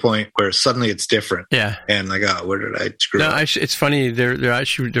get to a point where suddenly it's different. Yeah. And like, oh, where did I screw up? Actually, it's funny. They're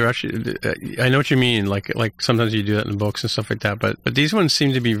actually. I know what you mean. Like sometimes you do that in books and stuff like that. But these ones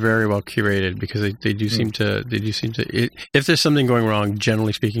seem to be very well curated because they do seem to. If there's something going wrong,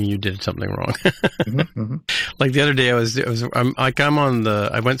 generally speaking, you did something wrong. Like the other day,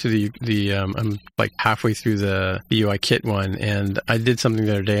 I went through I'm like halfway through the UI kit one, and I did something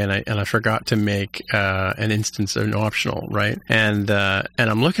the other day, and I forgot to make an instance an optional, right? And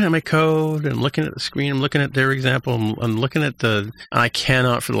I'm looking at my code, and I'm looking at the screen, I'm looking at their example, I'm looking at I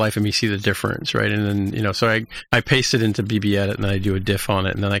cannot for the life of me see the difference, right? And then so I paste it into BBEdit, and then I do a diff on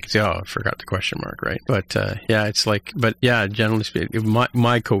it, and then I can say, oh, I forgot the question mark, right? But generally speaking,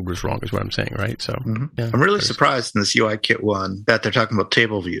 my code was wrong, is what I'm saying, right? So I'm really surprised in this UI kit one that they're talking about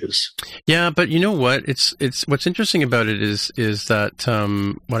table views. Yeah, but you know what? It's what's interesting about it is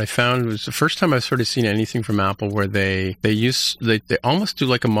that what I found was the first time I've sort of seen anything from Apple where they almost do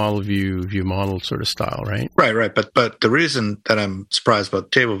like a model view model sort of style, right? Right. But the reason that I'm surprised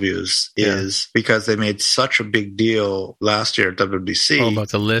about table views is because they made such a big deal last year at WWDC about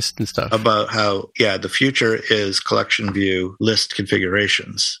the list and stuff. About how the future is collection view list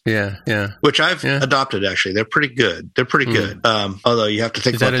configurations. Yeah. Which I've adopted actually. They're pretty good. Although you have to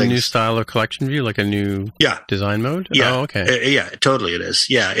think about things. Is that a new style of collection view, like a new design mode? Yeah. Oh, okay. Totally it is.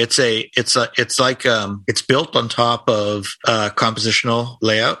 Yeah, it's like it's built on top of compositional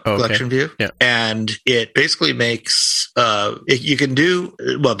layout collection view. Yeah. And it basically makes you can do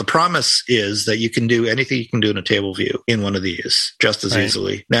the promise is that you can do anything you can do in a table view in one of these just as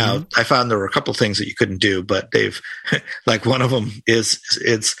easily. Now, I found there were a couple of things that you couldn't do, but they've like one of them is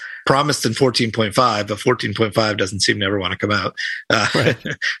it's promised in 14.5, but 14.5 doesn't seem to ever want to come out.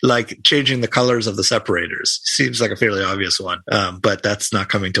 Like changing the colors of the separators seems like a fairly obvious one, but that's not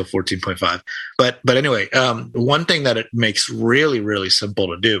coming till 14.5. But anyway, one thing that it makes really, really simple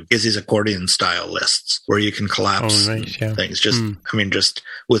to do is these accordion style lists where you can collapse things. Just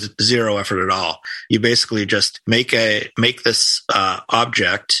with zero effort at all. You basically just make this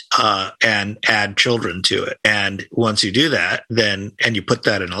object and add children to it. And once you do that, and you put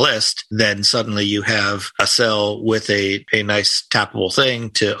that in a list, then suddenly you have a cell with a nice tappable thing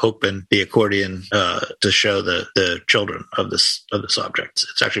to open the accordion to show the children of this object.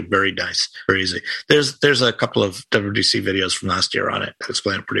 It's actually very nice, very easy. There's a couple of WWDC videos from last year on it that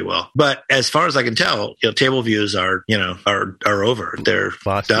explain it pretty well. But as far as I can tell, table views are over. They're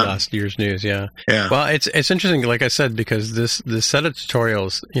done. Last year's news, yeah. Well, it's interesting, like I said, because this set of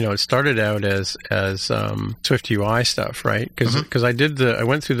tutorials, it started out as Swift UI stuff, right? Because I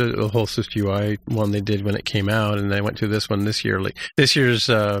went through the whole Swift UI one they did when it came out, and I went through this one this year. Like this year's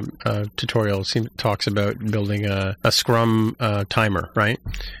tutorial talks about building a Scrum timer, right,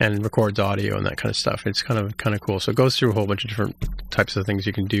 and records audio and that kind of stuff. It's kind of cool. So it goes through a whole bunch of different types of things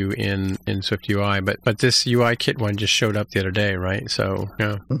you can do in Swift UI. But this UI kit one just showed up the other day, right? So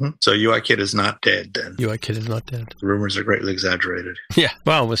So UI kit is not dead then. UI kit is not dead. The rumors are greatly exaggerated. Yeah.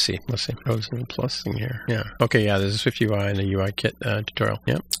 Well, we'll see. Oh, there's a plus thing here. Yeah. Okay. Yeah. There's a Swift UI and a UI kit tutorial.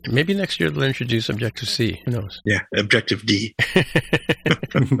 Yeah. Maybe next year they'll introduce Objective-C. Who knows? Yeah. Objective-D.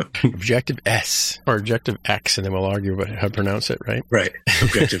 Objective-S or Objective-X, and then we'll argue about how to pronounce it, right? Right.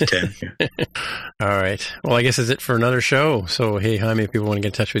 Objective-10. Yeah. All right. Well, I guess that's it for another show. So, hey, Jaime, if people want to get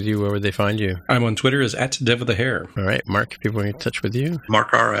in touch with you, where would they find you? I'm on Twitter as @DevWithAHair. All right. Mark, if people want to get in touch with you?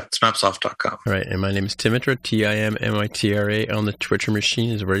 Mark R. at Snapsoft.com. All right. And my name is Timitra, Timmitra. On the Twitcher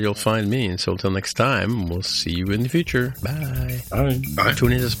machine is where you'll find me. And so until next time, we'll see you in the future. Bye. Bye.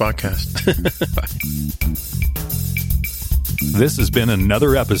 Tune into this podcast. Bye. This has been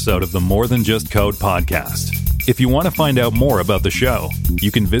another episode of the More Than Just Code podcast. If you want to find out more about the show,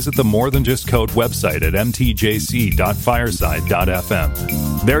 you can visit the More Than Just Code website at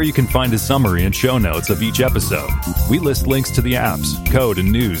mtjc.fireside.fm. There you can find a summary and show notes of each episode. We list links to the apps, code,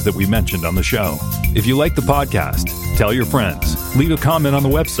 and news that we mentioned on the show. If you like the podcast, tell your friends, leave a comment on the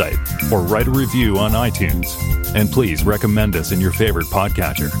website, or write a review on iTunes. And please recommend us in your favorite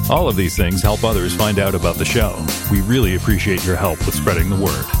podcatcher. All of these things help others find out about the show. We really appreciate your help with spreading the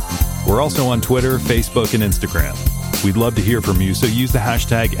word. We're also on Twitter, Facebook, and Instagram. We'd love to hear from you, so use the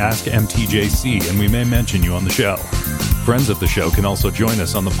hashtag AskMTJC and we may mention you on the show. Friends of the show can also join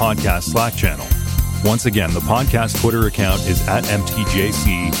us on the podcast Slack channel. Once again, the podcast Twitter account is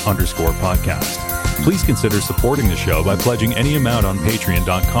 @MTJC_podcast. Please consider supporting the show by pledging any amount on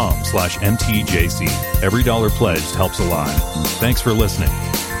patreon.com/MTJC. Every dollar pledged helps a lot. Thanks for listening.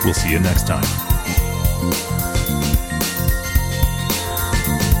 We'll see you next time.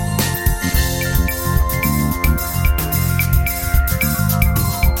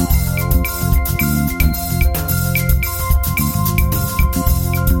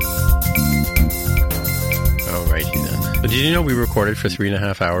 Did you know we recorded for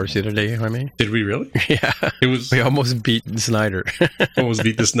 3.5 hours the other day, Jaime? Did we really? Yeah. We almost beat Snyder. Almost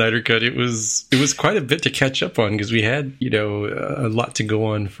beat the Snyder Cut. It was quite a bit to catch up on because we had, a lot to go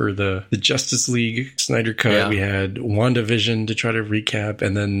on for the Justice League Snyder Cut. Yeah. We had WandaVision to try to recap,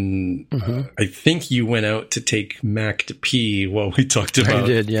 and then I think you went out to take Mac to pee while we talked about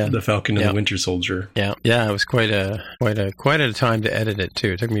the Falcon and the Winter Soldier. Yeah, it was quite a time to edit it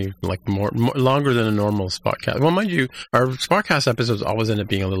too. It took me like more longer than a normal Spotcast. Well, mind you, our Spotcast episodes always end up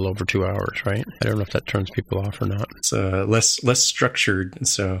being a little over 2 hours, right? I don't know if that turns people off or not. It's less structured,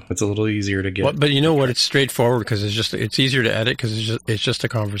 so it's a little easier to get. Well, but you know what? It's straightforward because it's easier to edit because it's just a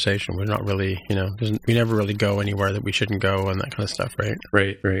conversation. We're not really, we never really go anywhere that we shouldn't go and that kind of stuff,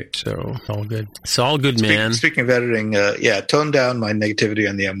 right? Right. So all good. It's all good, man. Speaking of editing, tone down my negativity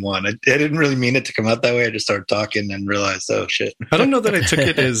on the M1. I didn't really mean it to come out that way. I just started talking and realized, oh shit. I don't know that I took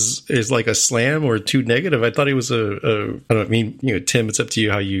it as like a slam or too negative. I thought it was Tim, it's up to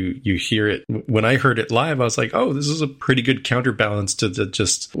you how you hear it. When I heard it live, I was like, oh, this is a pretty good counterbalance to the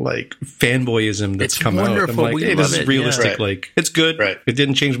just like fanboyism that's come wonderful. out. I'm like, hey, this is realistic. Yeah. Like, it's good. Right. It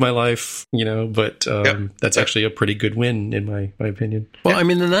didn't change my life, but that's actually a pretty good win in my opinion. Well, I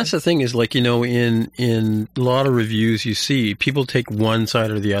mean, and that's the thing is like, in a lot of reviews you see, people take one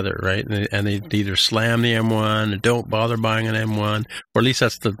side or the other, right? And they either slam the M1 or don't bother buying an M1, or at least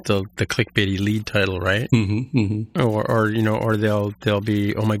that's the clickbaity lead title, right? Or they'll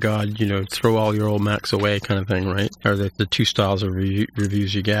be, oh my God, throw all your old Macs away kind of thing, right? Or the two styles of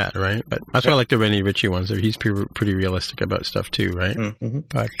reviews you get, right? But that's why I like the Rennie Ritchie ones. He's pretty realistic about stuff too, right? Mm-hmm.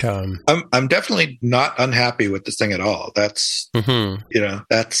 But I'm definitely not unhappy with this thing at all. That's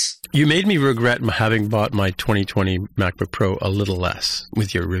that's. You made me regret having bought my 2020 MacBook Pro a little less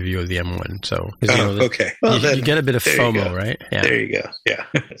with your review of the M1. So okay, well, you get a bit of FOMO, right? Yeah. There you go. Yeah,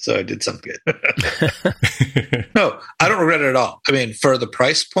 so I did something good. No, I don't regret it at all. I mean, for the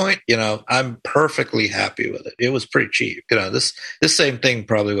price point, I'm perfectly happy with it. It was pretty cheap. This same thing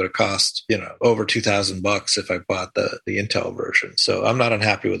probably would have cost over $2,000 if I bought the Intel version. So I'm not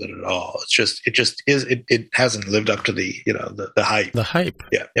unhappy with it at all. It hasn't lived up to the the hype. The hype.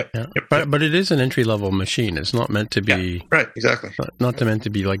 Yeah. Yep. But it is an entry level machine. It's not meant to be right. Exactly. Not meant to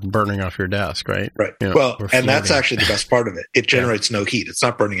be like burning off your desk, right? Right. Well, and that's actually the best part of it. It generates no heat. It's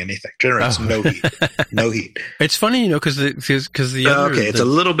not burning anything. It generates no heat. No heat. It's funny, because the other, it's a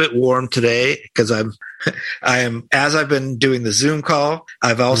little bit warm today because I am, as I've been doing the Zoom call,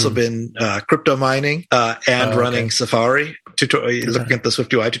 I've also been crypto mining and running Safari, looking at the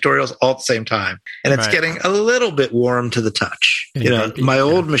SwiftUI tutorials all at the same time. And it's getting a little bit warm to the touch. My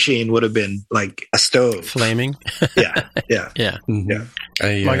old machine would have been like a stove. Flaming? Yeah. Mm-hmm. Yeah.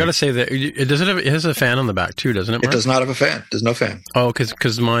 I got to say that it has a fan on the back too, doesn't it, Mark? It does not have a fan. There's no fan. Oh,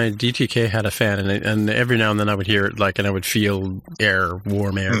 because my DTK had a fan, and every now and then I would hear it, and I would feel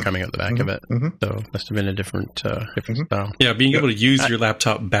warm air coming out the back of it. Mm-hmm. So it must have been a different style. Yeah, being able to use your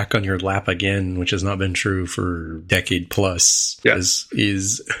laptop back on your lap again, which has not been true for a decade plus,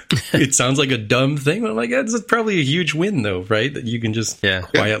 is it sounds like a dumb thing, but I'm like, it's probably a huge win though, right? That you can just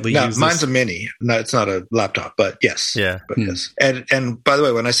quietly use mine's this. a mini. No, it's not a laptop, but yes. Yeah. But yes. And by the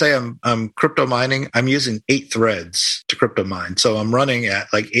way, when I say I'm crypto mining, I'm using 8 threads to crypto mine. So I'm running at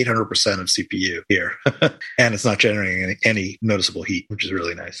like 800% of CPU here. And it's not generating any noticeable heat, which is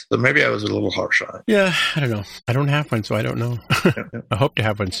really nice. So maybe I was a little harsh on it. Yeah, I don't know. I don't have one, so I don't know. I hope to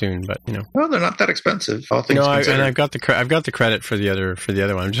have one soon, but Well, they're not that expensive. All things considered. And I've got the credit for the other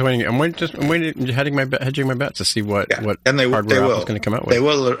one. I'm just waiting. I'm waiting, hedging my bets to see what hardware Apple's going to come out with. They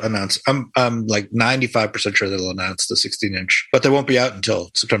will announce. I'm like 95% sure they'll announce the 16-inch, but they won't be out until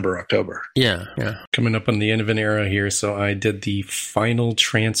September or October. Yeah. Coming up on the end of an era here, so I did the final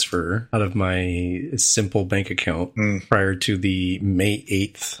transfer out of my Simple bank account prior to the May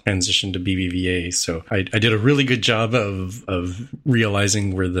 8th transition to BBVA. So I did a really good job of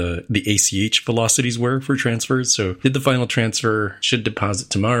realizing where the ACH velocities were for transfers. So did the final transfer, should deposit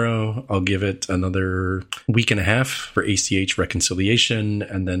tomorrow. I'll give it another week and a half for ACH reconciliation.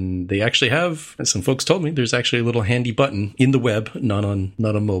 And then they actually have, as some folks told me, there's actually a little handy button in the web, not on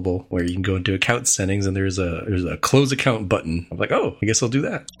mobile, where you can go into account settings and there's a close account button. I'm like, oh, I guess I'll do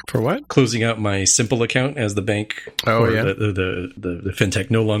that. For what? Closing out my Simple account as the bank the fintech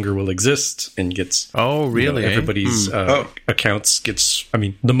no longer will exist and gets everybody's accounts gets. I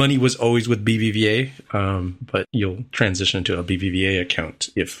mean, the money was always with BBVA, but you'll transition to a BBVA account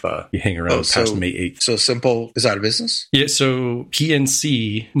if you hang around past May 8th. So Simple is out of business? Yeah, so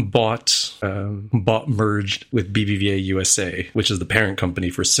PNC merged with BBVA USA, which is the parent company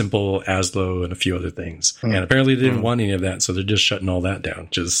for Simple, Aslo, and a few other things. And apparently they didn't want any of that, so they're just shutting all that down,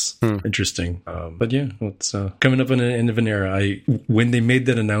 which is interesting. But yeah, it's coming up in the end of an era. When they made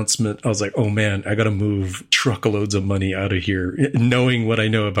that announcement, I was like, oh man, I got to move truckloads of money out of here, knowing what I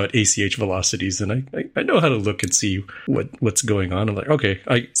know about ACH velocities. And I know how to look and see what's going on. I'm like, okay,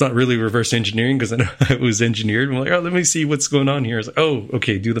 it's not really reverse engineering because I know it was engineered. I'm like, oh, let me see what's going on here. It's like, oh,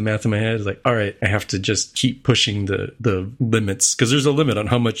 okay, do the math in my head. It's like, all right, I have to just keep pushing the limits because there's a limit on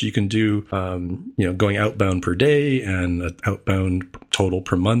how much you can do, going outbound per day and outbound total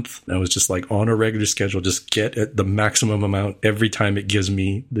per month. I was just like on a regular schedule, just get at the maximum amount every time it gives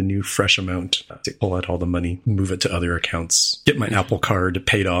me the new fresh amount to pull out all the money, move it to other accounts, get my Apple Card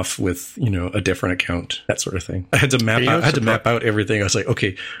paid off with, a different account, that sort of thing. I had to map out everything. I was like,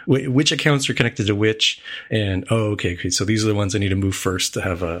 okay, which accounts are connected to which? And, okay. So these are the ones I need to move first to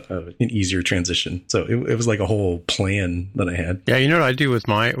have an easier transition. So it was like a whole plan that I had. Yeah. You know what I do with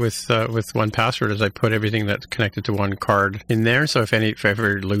 1Password is I put everything that's connected to one card in there. So if I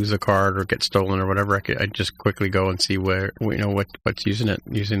ever lose a card or get stolen or whatever, I just quickly go and see where, what's using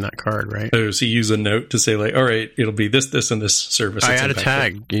that card, right? Oh, so you use a note to say like, all right, it'll be this, and this service. I add a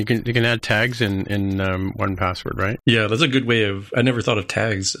tag. You can add tags in 1Password, right? Yeah, that's a good way I never thought of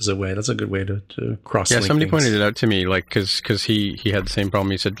tags as a way. That's a good way to cross-link. Yeah, somebody things. pointed it out to me, like, because he had the same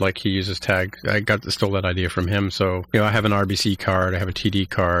problem. He said, like, he uses tags. I stole that idea from him. So, I have an RBC card, I have a TD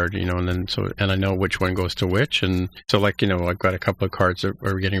card, and I know which one goes to which. And so, like, I've got a couple of cards that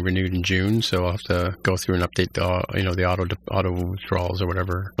are getting renewed in June, so I'll have to go through and update the auto withdrawals or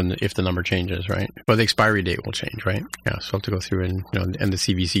whatever if the number changes, right? But the expiry date will change, right? Yeah, so I'll have to go through and the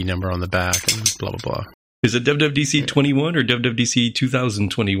CVC number on the back and blah, blah, blah. Is it WWDC 21 or WWDC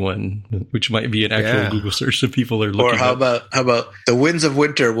 2021, which might be an actual Google search that people are looking at? Or how about the Winds of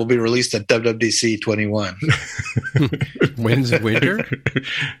Winter will be released at WWDC 21? Winds of Winter?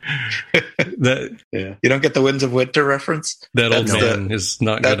 You don't get the Winds of Winter reference? That old man is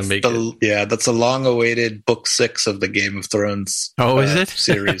not going to make it. Yeah, that's a long-awaited book 6 of the Game of Thrones is it?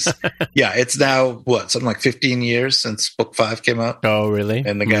 series. Yeah, it's now, something like 15 years since book 5 came out. Oh, really?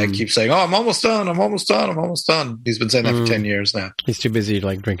 And the guy keeps saying, I'm almost done. I'm almost done. He's been saying that for 10 years now. He's too busy,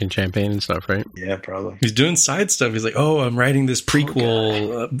 like, drinking champagne and stuff, right? Yeah, probably. He's doing side stuff. He's like, I'm writing this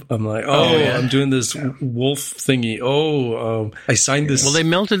prequel. I'm like, I'm doing this wolf thingy. I signed this. Well, they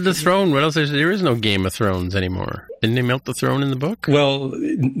melted the throne. What else? There is no Game of Thrones anymore. Didn't they melt the throne in the book? Well,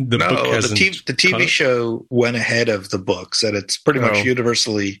 the book hasn't. The TV show went ahead of the books, and it's pretty much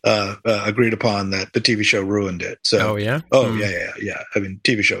universally agreed upon that the TV show ruined it. So, yeah? Yeah. I mean,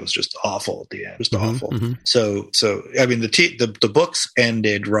 TV show was just awful at the end. Just awful. Mm-hmm. So I mean, the books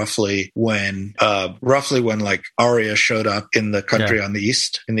ended roughly when like Arya showed up in the country in the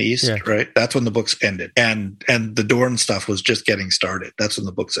east, right? That's when the books ended, and the Dorne stuff was just getting started. That's when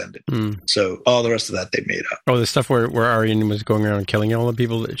the books ended. So all the rest of that they made up. Oh, the stuff where Arya was going around killing all the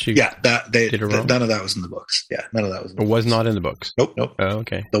people that she did none of that was in the books. Yeah, none of that was. Was not in the books. Nope. Oh,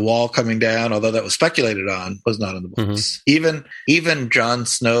 okay. The wall coming down, although that was speculated on, was not in the books. Even Jon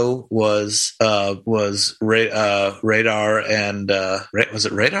Snow was Radar and was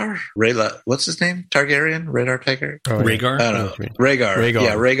it Radar? What's his name? Targaryen? Radar Targaryen? Rhaegar? I don't know. Rhaegar.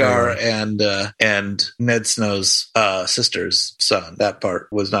 Yeah, Rhaegar and Ned Snow's sister's son. That part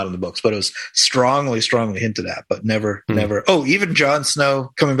was not in the books, but it was strongly hinted at, but never. Oh, even Jon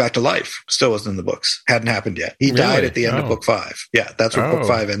Snow coming back to life still wasn't in the books. Hadn't happened yet. He died at the end of book 5. Yeah, that's where book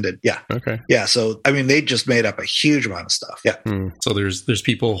 5 ended. Yeah. Okay. Yeah, so I mean, they just made up a huge amount of stuff. Yeah. So there's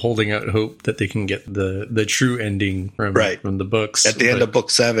people holding out hope that they can get the true ending from the books at the end of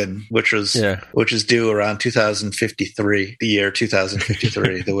book 7, which is due around 2053, the year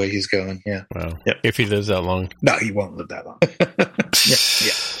 2053. The way he's going. Yeah. Wow. Yep. If he lives that long. No, he won't live that long.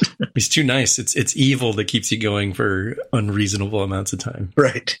 Yeah. He's too nice. It's evil that keeps you going for unreasonable amounts of time.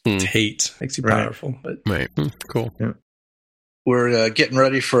 Right. It's hate makes you powerful. But cool. Yeah. We're getting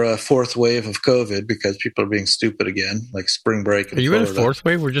ready for a 4th wave of COVID because people are being stupid again, like spring break. Are you in a 4th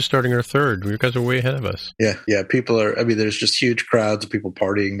wave? We're just starting our 3rd. You guys are way ahead of us. Yeah. People are. I mean, there's just huge crowds of people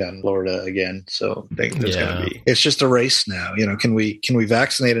partying down in Florida again. So there's going to be. It's just a race now. Can we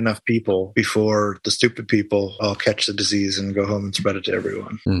vaccinate enough people before the stupid people all catch the disease and go home and spread it to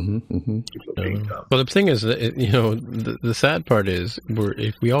everyone? People being dumb. Well, the thing is, the sad part is,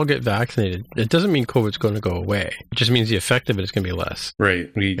 if we all get vaccinated, it doesn't mean COVID's going to go away. It just means the effect of it is it's going to be less. Right.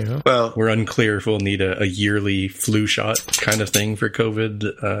 We're unclear if we'll need a yearly flu shot kind of thing for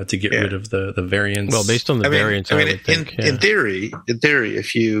COVID to get rid of the variants. Well, based on the variants, in theory,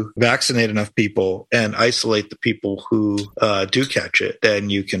 if you vaccinate enough people and isolate the people who do catch it, then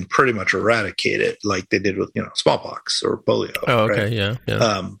you can pretty much eradicate it, like they did with smallpox or polio. Oh, okay, right?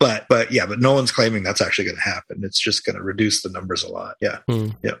 yeah. But no one's claiming that's actually going to happen. It's just going to reduce the numbers a lot. Yeah.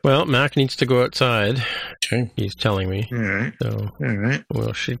 Yeah. Well, Mac needs to go outside. Okay. He's telling me. All right. So, all right.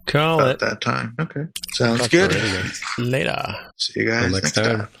 We should call About it that time. Okay. Sounds good. Later. See you guys next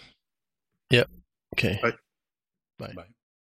time. Yep. Okay. Bye. Bye.